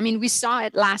most. I mean, we saw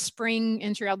it last spring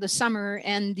and throughout the summer,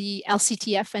 and the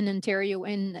LCTF in Ontario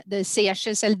and the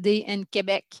CHSLD in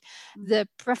Quebec. The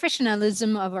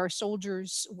professionalism of our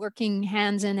soldiers working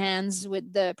hands in hands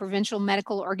with the provincial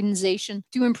medical organization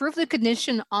to improve the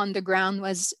condition on the ground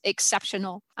was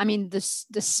exceptional. I mean, the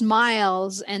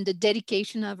smiles and the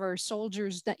dedication of our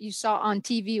soldiers that you saw on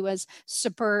TV was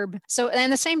superb. So,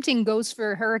 and the same thing goes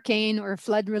for hurricane or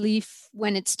flood relief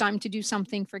when it's time to do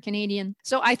something for Canadian.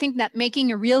 So I think that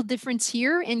making a real difference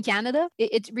here in Canada,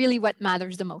 it's really what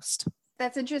matters the most.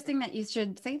 That's interesting that you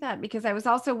should say that, because I was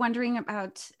also wondering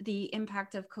about the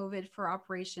impact of COVID for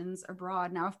operations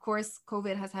abroad. Now, of course,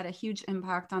 COVID has had a huge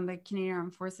impact on the Canadian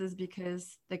Armed Forces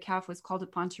because the CAF was called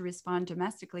upon to respond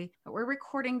domestically. But we're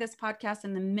recording this podcast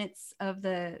in the midst of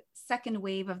the second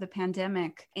wave of the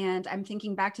pandemic. And I'm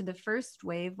thinking back to the first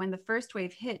wave. When the first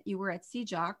wave hit, you were at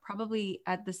CJOC, probably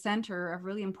at the center of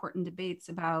really important debates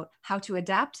about how to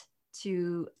adapt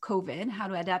to COVID, how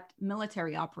to adapt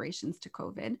military operations to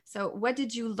COVID. So what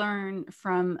did you learn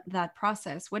from that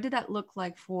process? What did that look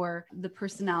like for the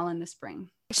personnel in the spring?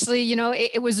 Actually,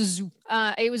 it was a zoo.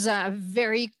 It was a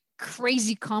very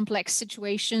crazy complex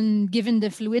situation given the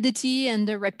fluidity and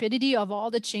the rapidity of all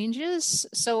the changes.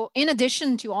 So in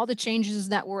addition to all the changes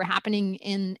that were happening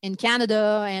in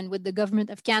Canada and with the government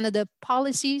of Canada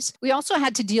policies, we also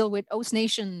had to deal with host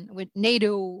nation, with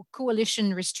NATO,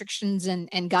 coalition restrictions and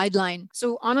guidelines.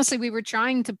 So honestly, we were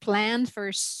trying to plan for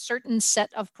a certain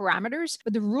set of parameters,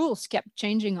 but the rules kept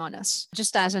changing on us.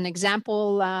 Just as an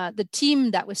example, the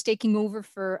team that was taking over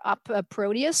for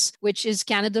Proteus, which is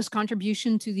Canada's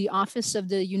contribution to the Office of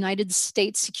the United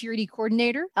States Security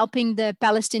Coordinator, helping the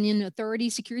Palestinian Authority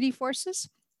security forces.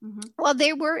 Mm-hmm. Well,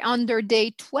 they were on their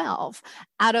day 12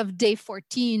 out of day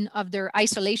 14 of their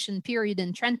isolation period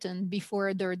in Trenton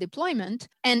before their deployment.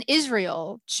 And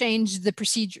Israel changed the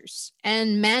procedures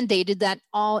and mandated that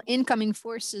all incoming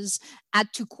forces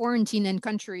had to quarantine in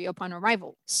country upon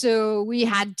arrival. So we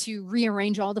had to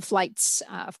rearrange all the flights.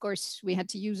 Of course, we had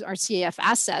to use our CAF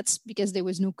assets because there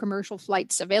was no commercial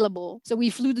flights available. So we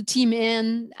flew the team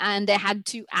in and they had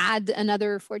to add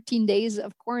another 14 days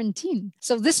of quarantine.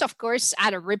 So this, of course,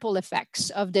 had a ripple effects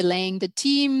of delaying the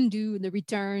team, do the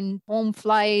return home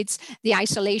flights, the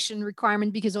isolation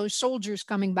requirement, because those soldiers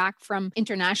coming back from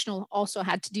international also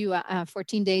had to do a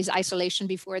 14 days isolation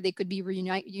before they could be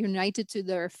reunited to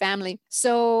their family.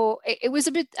 So it was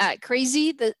a bit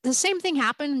crazy. The same thing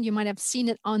happened. You might have seen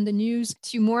it on the news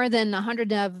to more than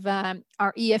 100 of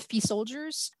our EFP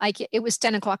soldiers. Like it was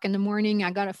 10 o'clock in the morning.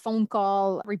 I got a phone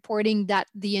call reporting that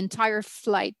the entire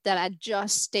flight that had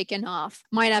just taken off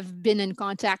might have been in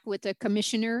contact with a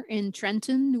commissioner in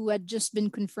Trenton who had just been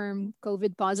confirmed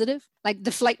COVID positive. Like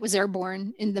the flight was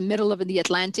airborne in the middle of the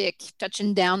Atlantic,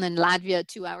 touching down in Latvia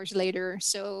 2 hours later.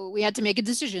 So we had to make a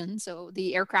decision. So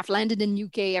the aircraft landed in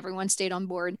UK, everyone stayed on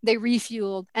board. They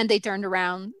refueled and they turned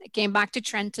around, came back to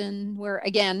Trenton, where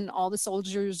again, all the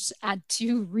soldiers had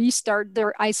to restart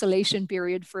their isolation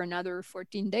period for another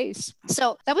 14 days.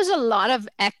 So that was a lot of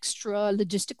extra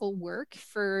logistical work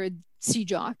for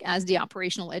CJOC as the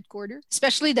operational headquarters,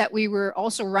 especially that we were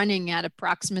also running at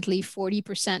approximately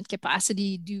 40%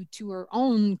 capacity due to our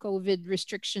own COVID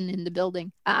restriction in the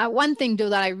building. One thing though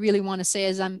that I really want to say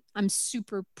is I'm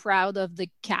super proud of the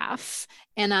CAF,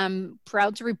 and I'm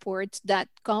proud to report that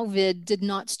COVID did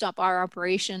not stop our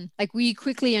operation. Like we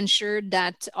quickly ensured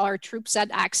that our troops had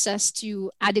access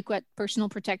to adequate personal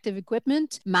protective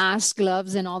equipment, masks,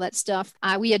 gloves, and all that stuff.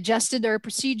 We adjusted our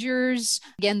procedures,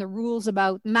 again, the rules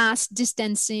about mask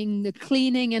distancing, the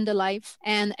cleaning and the life,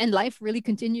 and life really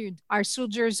continued. Our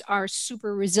soldiers are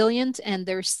super resilient and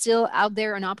they're still out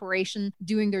there in operation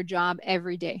doing their job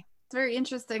every day. It's very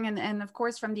interesting. And of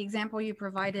course, from the example you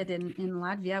provided in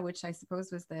Latvia, which I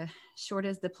suppose was the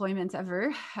shortest deployment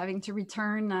ever, having to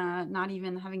return, not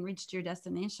even having reached your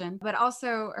destination, but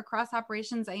also across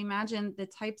operations, I imagine the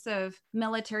types of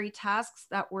military tasks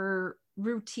that were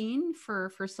routine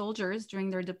for soldiers during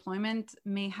their deployment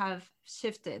may have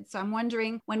shifted. So I'm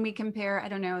wondering, when we compare, I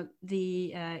don't know,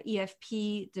 the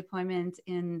EFP deployment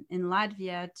in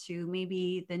Latvia to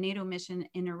maybe the NATO mission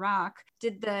in Iraq,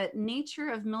 did the nature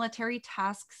of military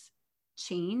tasks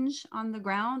change on the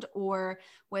ground, or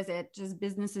was it just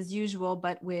business as usual,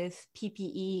 but with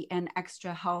PPE and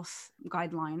extra health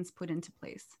guidelines put into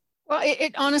place? Well,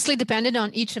 it honestly depended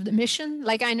on each of the mission.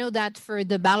 Like I know that for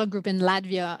the battle group in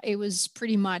Latvia, it was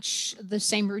pretty much the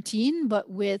same routine, but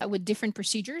with different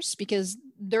procedures, because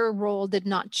their role did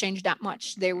not change that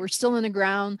much. They were still on the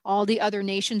ground. All the other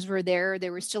nations were there. They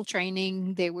were still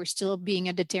training. They were still being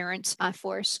a deterrent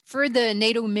force. For the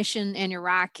NATO mission in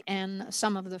Iraq and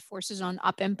some of the forces on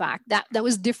Up Impact, that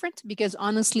was different, because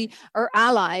honestly, our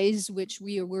allies, which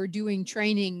we were doing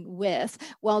training with,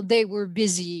 well, they were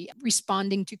busy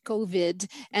responding to COVID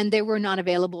and they were not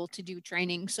available to do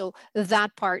training. So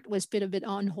that part was put a bit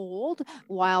on hold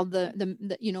while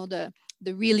the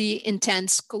really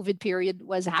intense COVID period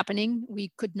was happening.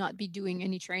 We could not be doing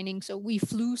any training. So we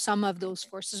flew some of those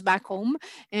forces back home.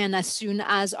 And as soon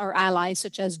as our allies,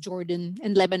 such as Jordan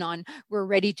and Lebanon, were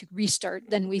ready to restart,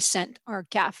 then we sent our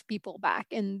CAF people back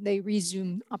and they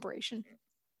resumed operation.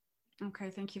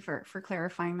 Okay, thank you for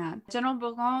clarifying that. General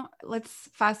Bourgon, let's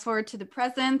fast forward to the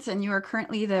present, and you are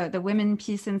currently the Women,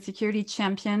 Peace and Security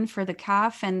Champion for the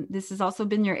CAF, and this has also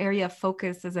been your area of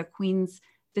focus as a Queen's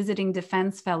Visiting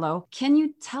Defense Fellow. Can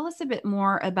you tell us a bit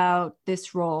more about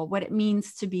this role, what it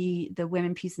means to be the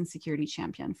Women, Peace and Security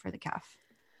Champion for the CAF?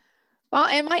 Well,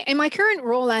 in my current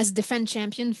role as Defense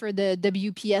Champion for the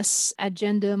WPS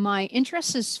agenda, my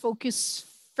interest is focused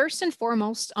first and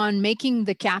foremost on making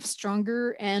the CAF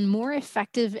stronger and more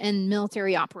effective in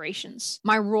military operations.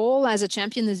 My role as a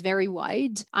champion is very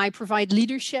wide. I provide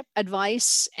leadership,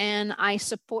 advice, and I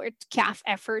support CAF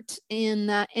effort in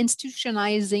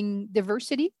institutionalizing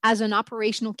diversity as an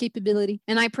operational capability.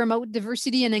 And I promote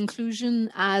diversity and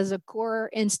inclusion as a core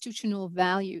institutional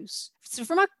values. So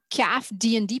from a CAF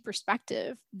D&D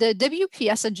perspective, the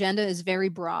WPS agenda is very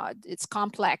broad. It's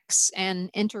complex and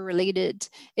interrelated.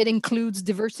 It includes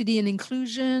diversity and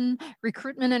inclusion,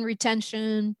 recruitment and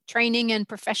retention, training and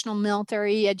professional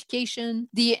military education,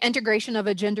 the integration of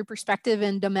a gender perspective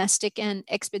in domestic and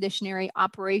expeditionary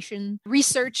operation,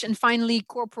 research, and finally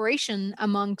cooperation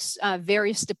amongst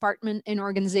various departments and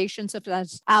organizations such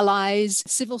as allies,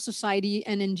 civil society,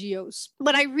 and NGOs.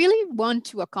 What I really want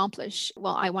to accomplish,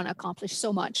 I want to accomplish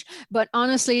so much. But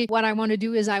honestly, what I want to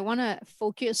do is I want to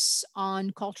focus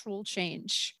on cultural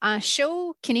change.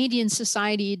 Show Canadian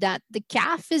society that the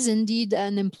CAF is indeed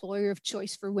an employer of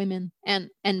choice for women and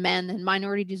men and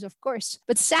minorities, of course.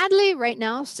 But sadly, right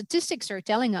now, statistics are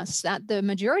telling us that the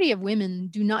majority of women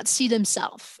do not see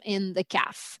themselves in the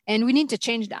CAF. And we need to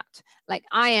change that. Like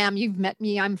I am, you've met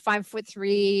me, I'm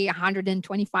 5'3",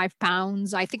 125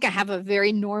 pounds. I think I have a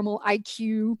very normal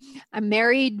IQ. I'm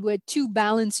married with 2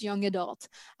 balanced young adults.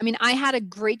 I mean, I had a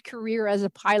great career as a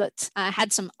pilot. I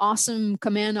had some awesome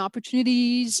command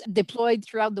opportunities, deployed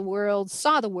throughout the world,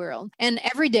 saw the world. And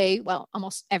every day,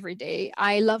 almost every day,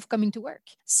 I love coming to work.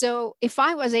 So if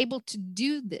I was able to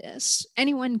do this,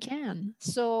 anyone can.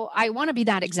 So I want to be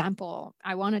that example.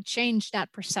 I want to change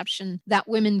that perception that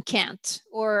women can't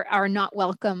or are not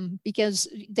welcome, because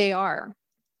they are.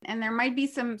 And there might be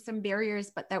some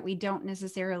barriers, but that we don't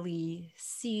necessarily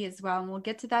see as well. And we'll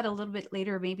get to that a little bit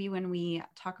later, maybe when we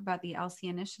talk about the LC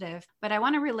initiative. But I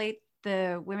want to relate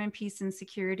the Women, Peace and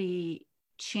Security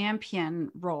champion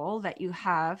role that you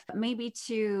have maybe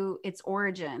to its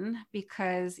origin,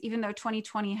 because even though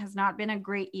 2020 has not been a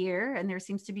great year and there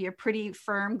seems to be a pretty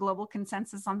firm global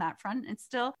consensus on that front, it's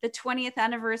still the 20th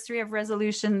anniversary of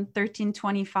Resolution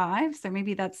 1325. So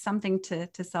maybe that's something to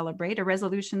celebrate, a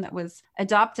resolution that was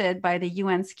adopted by the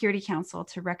UN Security Council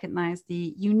to recognize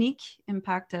the unique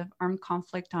impact of armed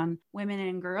conflict on women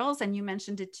and girls. And you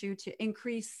mentioned it too, to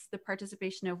increase the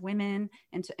participation of women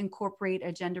and to incorporate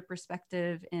a gender perspective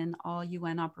in all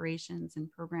UN operations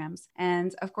and programs.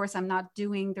 And of course, I'm not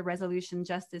doing the resolution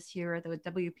justice here, or the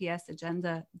WPS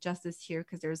agenda justice here,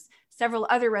 because there's several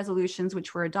other resolutions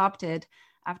which were adopted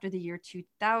after the year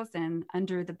 2000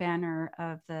 under the banner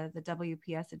of the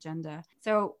WPS agenda.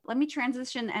 So let me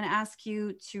transition and ask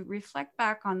you to reflect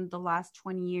back on the last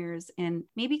 20 years and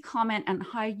maybe comment on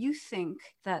how you think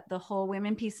that the whole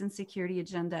Women, Peace and Security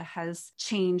agenda has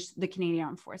changed the Canadian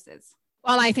Armed Forces.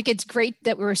 Well, I think it's great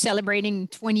that we're celebrating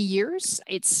 20 years.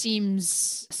 It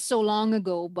seems so long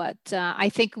ago, but I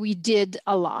think we did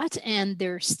a lot, and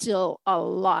there's still a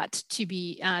lot to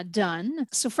be done.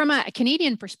 So from a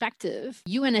Canadian perspective,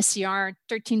 UNSCR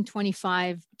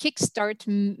 1325 kickstart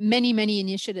many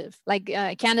initiatives. Like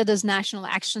Canada's National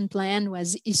Action Plan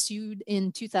was issued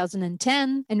in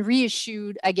 2010 and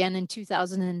reissued again in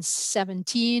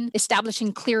 2017,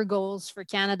 establishing clear goals for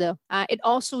Canada. It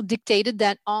also dictated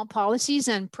that all policies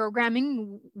and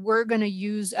programming were going to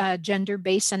use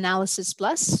gender-based analysis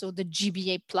plus, so the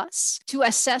GBA plus, to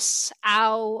assess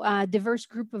how a diverse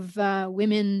group of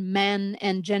women, men,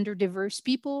 and gender diverse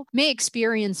people may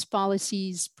experience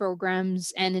policies,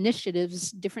 programs, and initiatives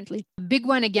differently. A big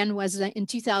one again was in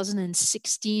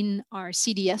 2016, our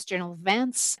CDS General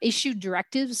Vance issued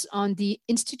directives on the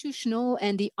institutional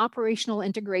and the operational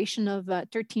integration of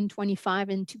 1325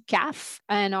 into CAF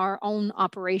and our own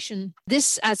operation.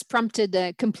 This has prompted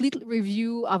a complete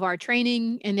review of our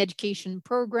training and education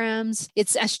programs.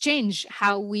 It has changed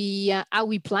how we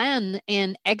plan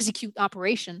and execute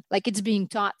operation. Like it's being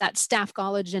taught at Staff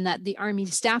College and at the Army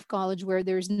Staff College, where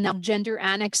there's now gender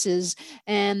annexes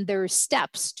and there are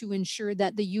steps to ensure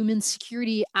that the human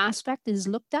security aspect is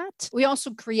looked at. We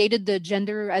also created the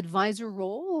gender advisor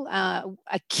role,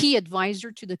 a key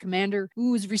advisor to the commander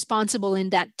who is responsible in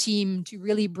that team to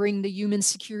really bring the human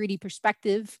security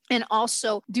perspective and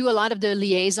also do a lot of the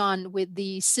liaison with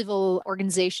the civil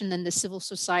organization and the civil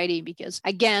society, because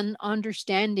again,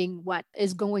 understanding what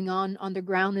is going on the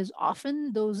ground is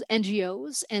often those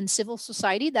NGOs and civil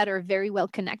society that are very well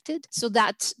connected. So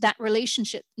that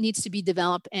relationship needs to be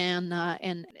developed and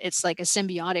and it's like a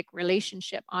symbiotic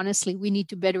relationship. Honestly, we need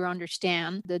to better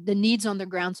understand the needs on the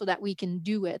ground so that we can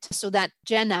do it. So that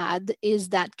GenAd is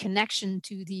that connection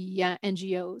to the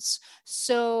NGOs.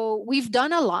 So we've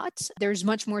done a lot. There's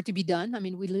much more to be done. I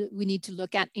mean, we need to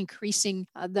look at increasing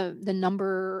the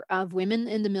number of women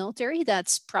in the military.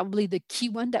 That's probably the key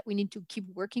one that we need to keep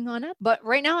working on it. But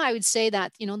right now, I would say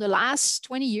that, the last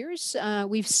 20 years,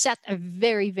 we've set a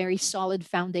very, very solid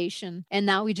foundation. And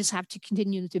now we just have to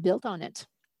continue to build on it.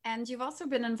 And you've also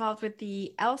been involved with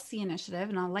the ELSI initiative,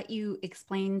 and I'll let you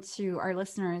explain to our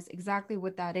listeners exactly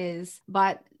what that is.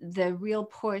 But the real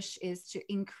push is to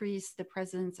increase the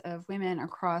presence of women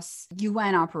across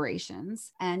UN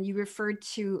operations. And you referred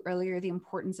to earlier the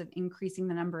importance of increasing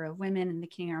the number of women in the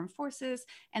Canadian Armed Forces.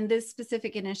 And this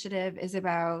specific initiative is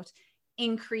about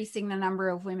increasing the number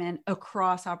of women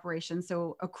across operations,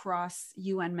 so across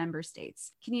UN member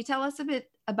states. Can you tell us a bit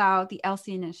about the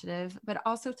ELSI initiative, but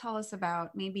also tell us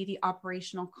about maybe the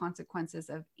operational consequences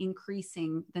of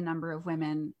increasing the number of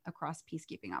women across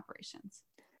peacekeeping operations?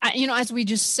 As we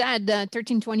just said,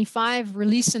 1325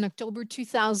 released in October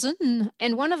 2000.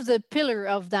 And one of the pillars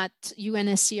of that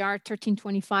UNSCR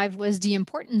 1325 was the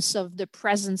importance of the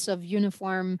presence of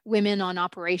uniformed women on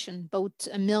operation, both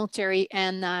military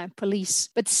and police.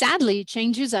 But sadly,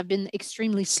 changes have been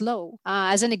extremely slow.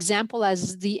 As an example,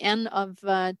 as the end of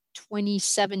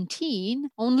 2017,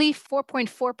 only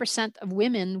 4.4% of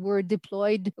women were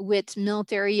deployed with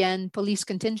military and police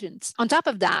contingents. On top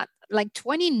of that, like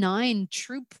 29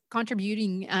 troop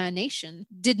contributing nation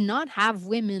did not have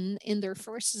women in their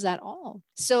forces at all.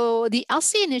 So the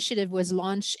ELSI initiative was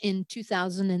launched in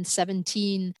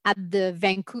 2017 at the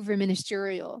Vancouver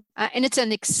Ministerial. And it's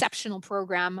an exceptional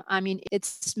program. I mean,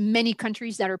 it's many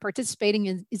countries that are participating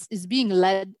and is being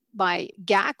led by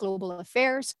GAC, Global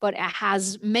Affairs, but it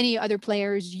has many other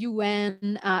players,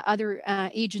 UN, other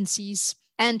agencies.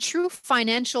 And through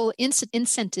financial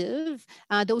incentive,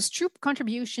 those troop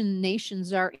contribution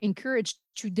nations are encouraged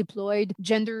to deploy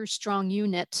gender-strong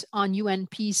unit on UN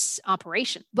peace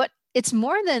operation. But it's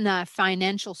more than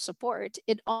financial support.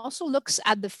 It also looks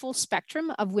at the full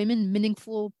spectrum of women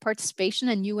meaningful participation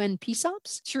in UN peace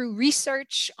ops through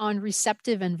research on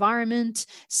receptive environment,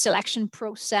 selection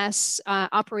process,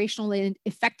 operational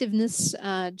effectiveness,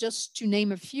 just to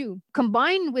name a few.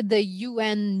 Combined with the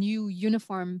UN new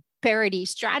uniform parity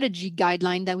strategy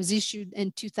guideline that was issued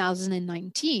in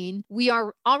 2019, we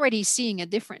are already seeing a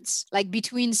difference. Like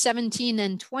between 17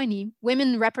 and 20,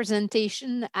 women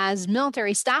representation as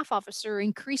military staff officer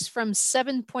increased from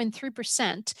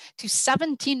 7.3% to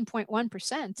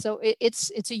 17.1%. So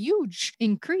it's a huge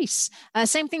increase.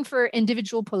 Same thing for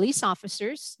individual police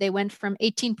officers. They went from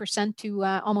 18% to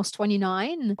almost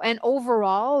 29%. And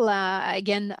overall,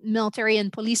 again, military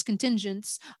and police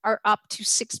contingents are up to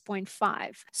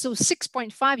 6.5%. So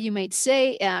 6.5, you might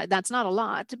say that's not a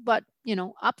lot, but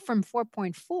up from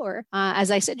 4.4,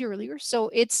 as I said earlier. So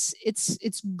it's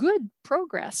good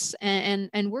progress,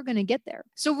 and we're going to get there.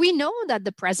 So we know that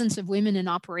the presence of women in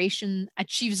operation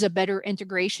achieves a better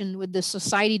integration with the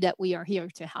society that we are here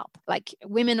to help. Like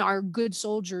women are good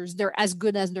soldiers. They're as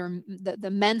good as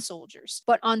the men soldiers.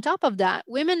 But on top of that,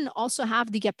 women also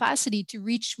have the capacity to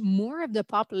reach more of the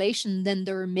population than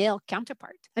their male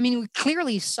counterpart. I mean, we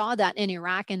clearly saw that in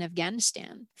Iraq and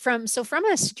Afghanistan. From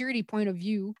a security point of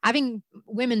view, having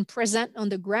women present on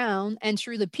the ground and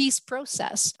through the peace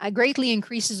process greatly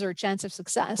increases our chance of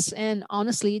success. And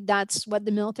honestly, that's what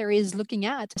the military is looking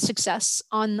at, success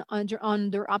on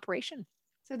their operation.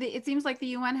 So it seems like the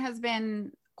UN has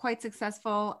been quite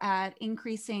successful at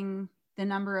increasing the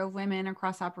number of women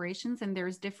across operations, and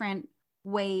there's different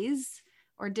ways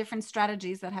or different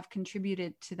strategies that have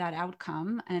contributed to that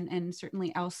outcome. And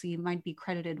certainly ELSI might be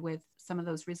credited with some of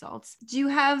those results. Do you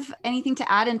have anything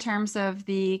to add in terms of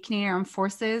the Canadian Armed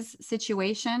Forces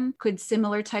situation? Could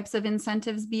similar types of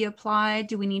incentives be applied?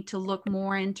 Do we need to look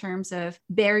more in terms of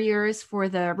barriers for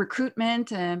the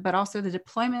recruitment, but also the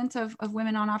deployment of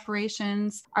women on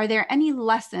operations? Are there any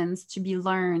lessons to be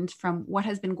learned from what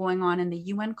has been going on in the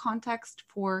UN context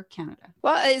for Canada?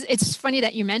 Well, it's funny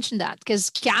that you mentioned that, because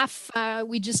CAF,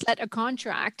 we just let a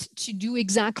contract to do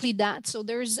exactly that. So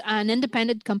there's an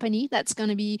independent company that's going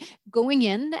to be going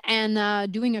in and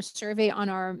doing a survey on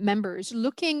our members,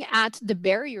 looking at the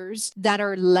barriers that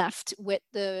are left with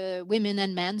the women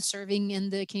and men serving in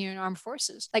the Canadian Armed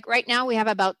Forces. Like right now, we have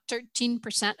about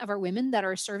 13% of our women that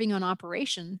are serving on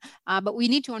operation, but we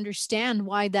need to understand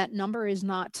why that number is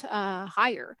not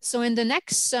higher. So in the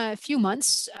next few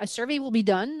months, a survey will be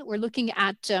done. We're looking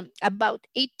at about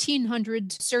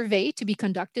 1,800 survey to be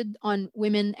conducted on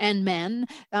women and men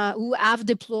who have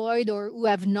deployed or who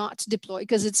have not deployed,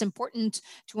 because it's important important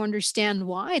to understand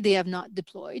why they have not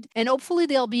deployed. And hopefully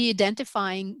they'll be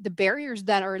identifying the barriers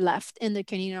that are left in the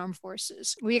Canadian Armed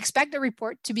Forces. We expect the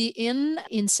report to be in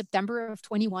September of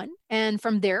 21. And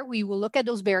from there, we will look at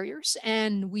those barriers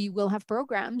and we will have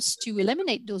programs to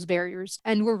eliminate those barriers.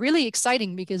 And we're really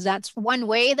exciting because that's one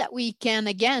way that we can,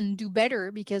 again, do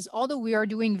better, because although we are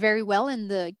doing very well in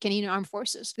the Canadian Armed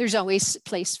Forces, there's always a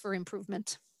place for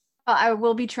improvement. I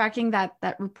will be tracking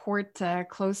that report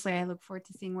closely. I look forward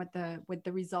to seeing what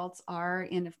the results are,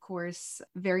 and of course,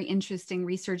 very interesting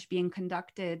research being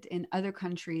conducted in other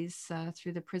countries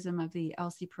through the prism of the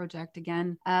ELSI project.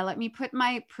 Again, let me put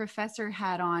my professor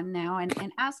hat on now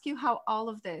and ask you how all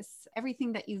of this,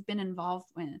 everything that you've been involved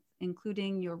with,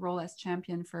 including your role as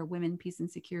champion for women, peace, and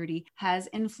security, has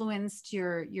influenced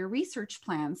your research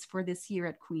plans for this year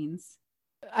at Queen's.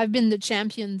 I've been the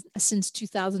champion since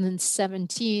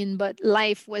 2017, but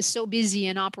life was so busy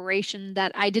in operation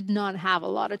that I did not have a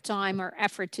lot of time or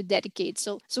effort to dedicate.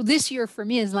 So this year for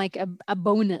me is like a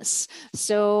bonus.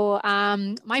 So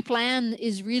my plan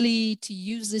is really to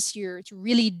use this year to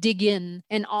really dig in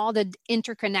all the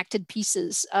interconnected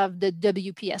pieces of the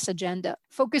WPS agenda,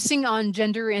 focusing on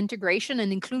gender integration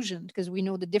and inclusion, because we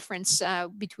know the difference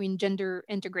between gender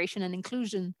integration and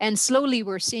inclusion. And slowly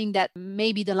we're seeing that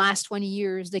maybe the last 20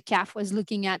 years, the CAF was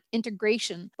looking at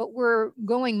integration, but we're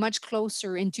going much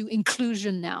closer into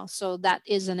inclusion now. So that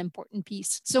is an important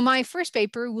piece. So my first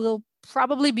paper will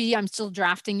probably be, I'm still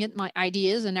drafting it, my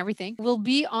ideas and everything, will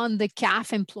be on the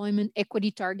CAF employment equity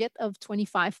target of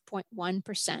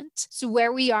 25.1%. So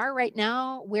where we are right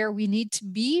now, where we need to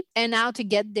be, and how to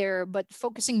get there, but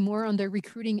focusing more on the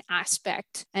recruiting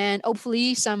aspect, and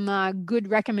hopefully some good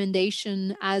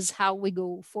recommendation as how we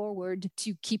go forward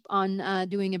to keep on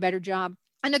doing a better job.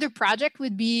 Another project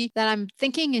would be that I'm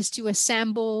thinking is to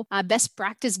assemble a best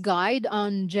practice guide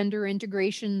on gender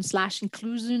integration /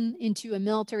 inclusion into a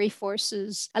military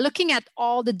forces, looking at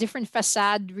all the different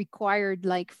facades required,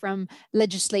 like from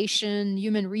legislation,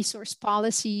 human resource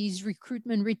policies,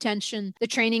 recruitment, retention, the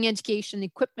training, education,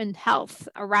 equipment, health,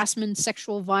 harassment,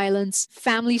 sexual violence,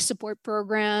 family support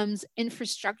programs,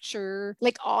 infrastructure,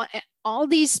 like all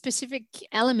these specific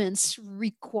elements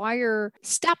require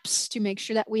steps to make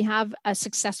sure that we have a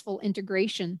successful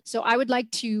integration. So I would like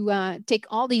to take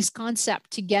all these concepts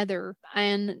together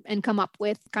and come up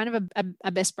with kind of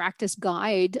a best practice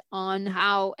guide on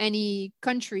how any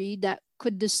country that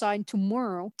could decide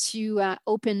tomorrow to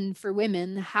open for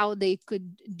women, how they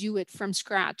could do it from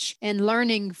scratch, and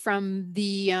learning from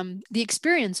the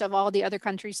experience of all the other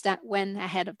countries that went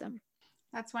ahead of them.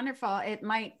 That's wonderful. It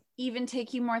might even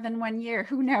take you more than 1 year.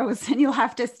 Who knows? And you'll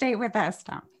have to stay with us,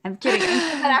 Tom. I'm kidding.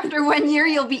 But after 1 year,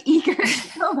 you'll be eager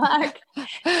to go back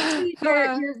to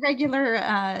your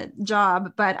regular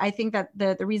job. But I think that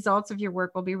the results of your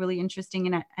work will be really interesting.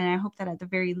 And I hope that at the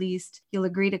very least, you'll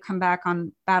agree to come back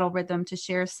on Battle Rhythm to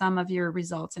share some of your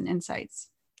results and insights.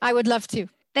 I would love to.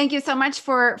 Thank you so much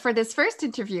for this first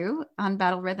interview on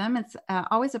Battle Rhythm. It's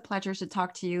always a pleasure to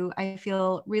talk to you. I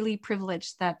feel really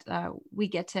privileged that we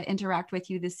get to interact with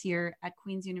you this year at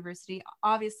Queen's University.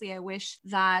 Obviously, I wish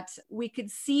that we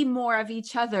could see more of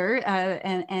each other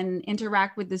and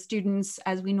interact with the students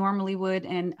as we normally would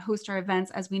and host our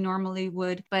events as we normally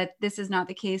would, but this is not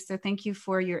the case. So thank you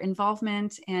for your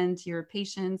involvement and your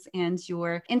patience and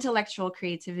your intellectual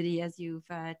creativity as you've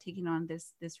taken on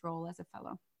this role as a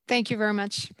fellow. Thank you very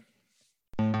much.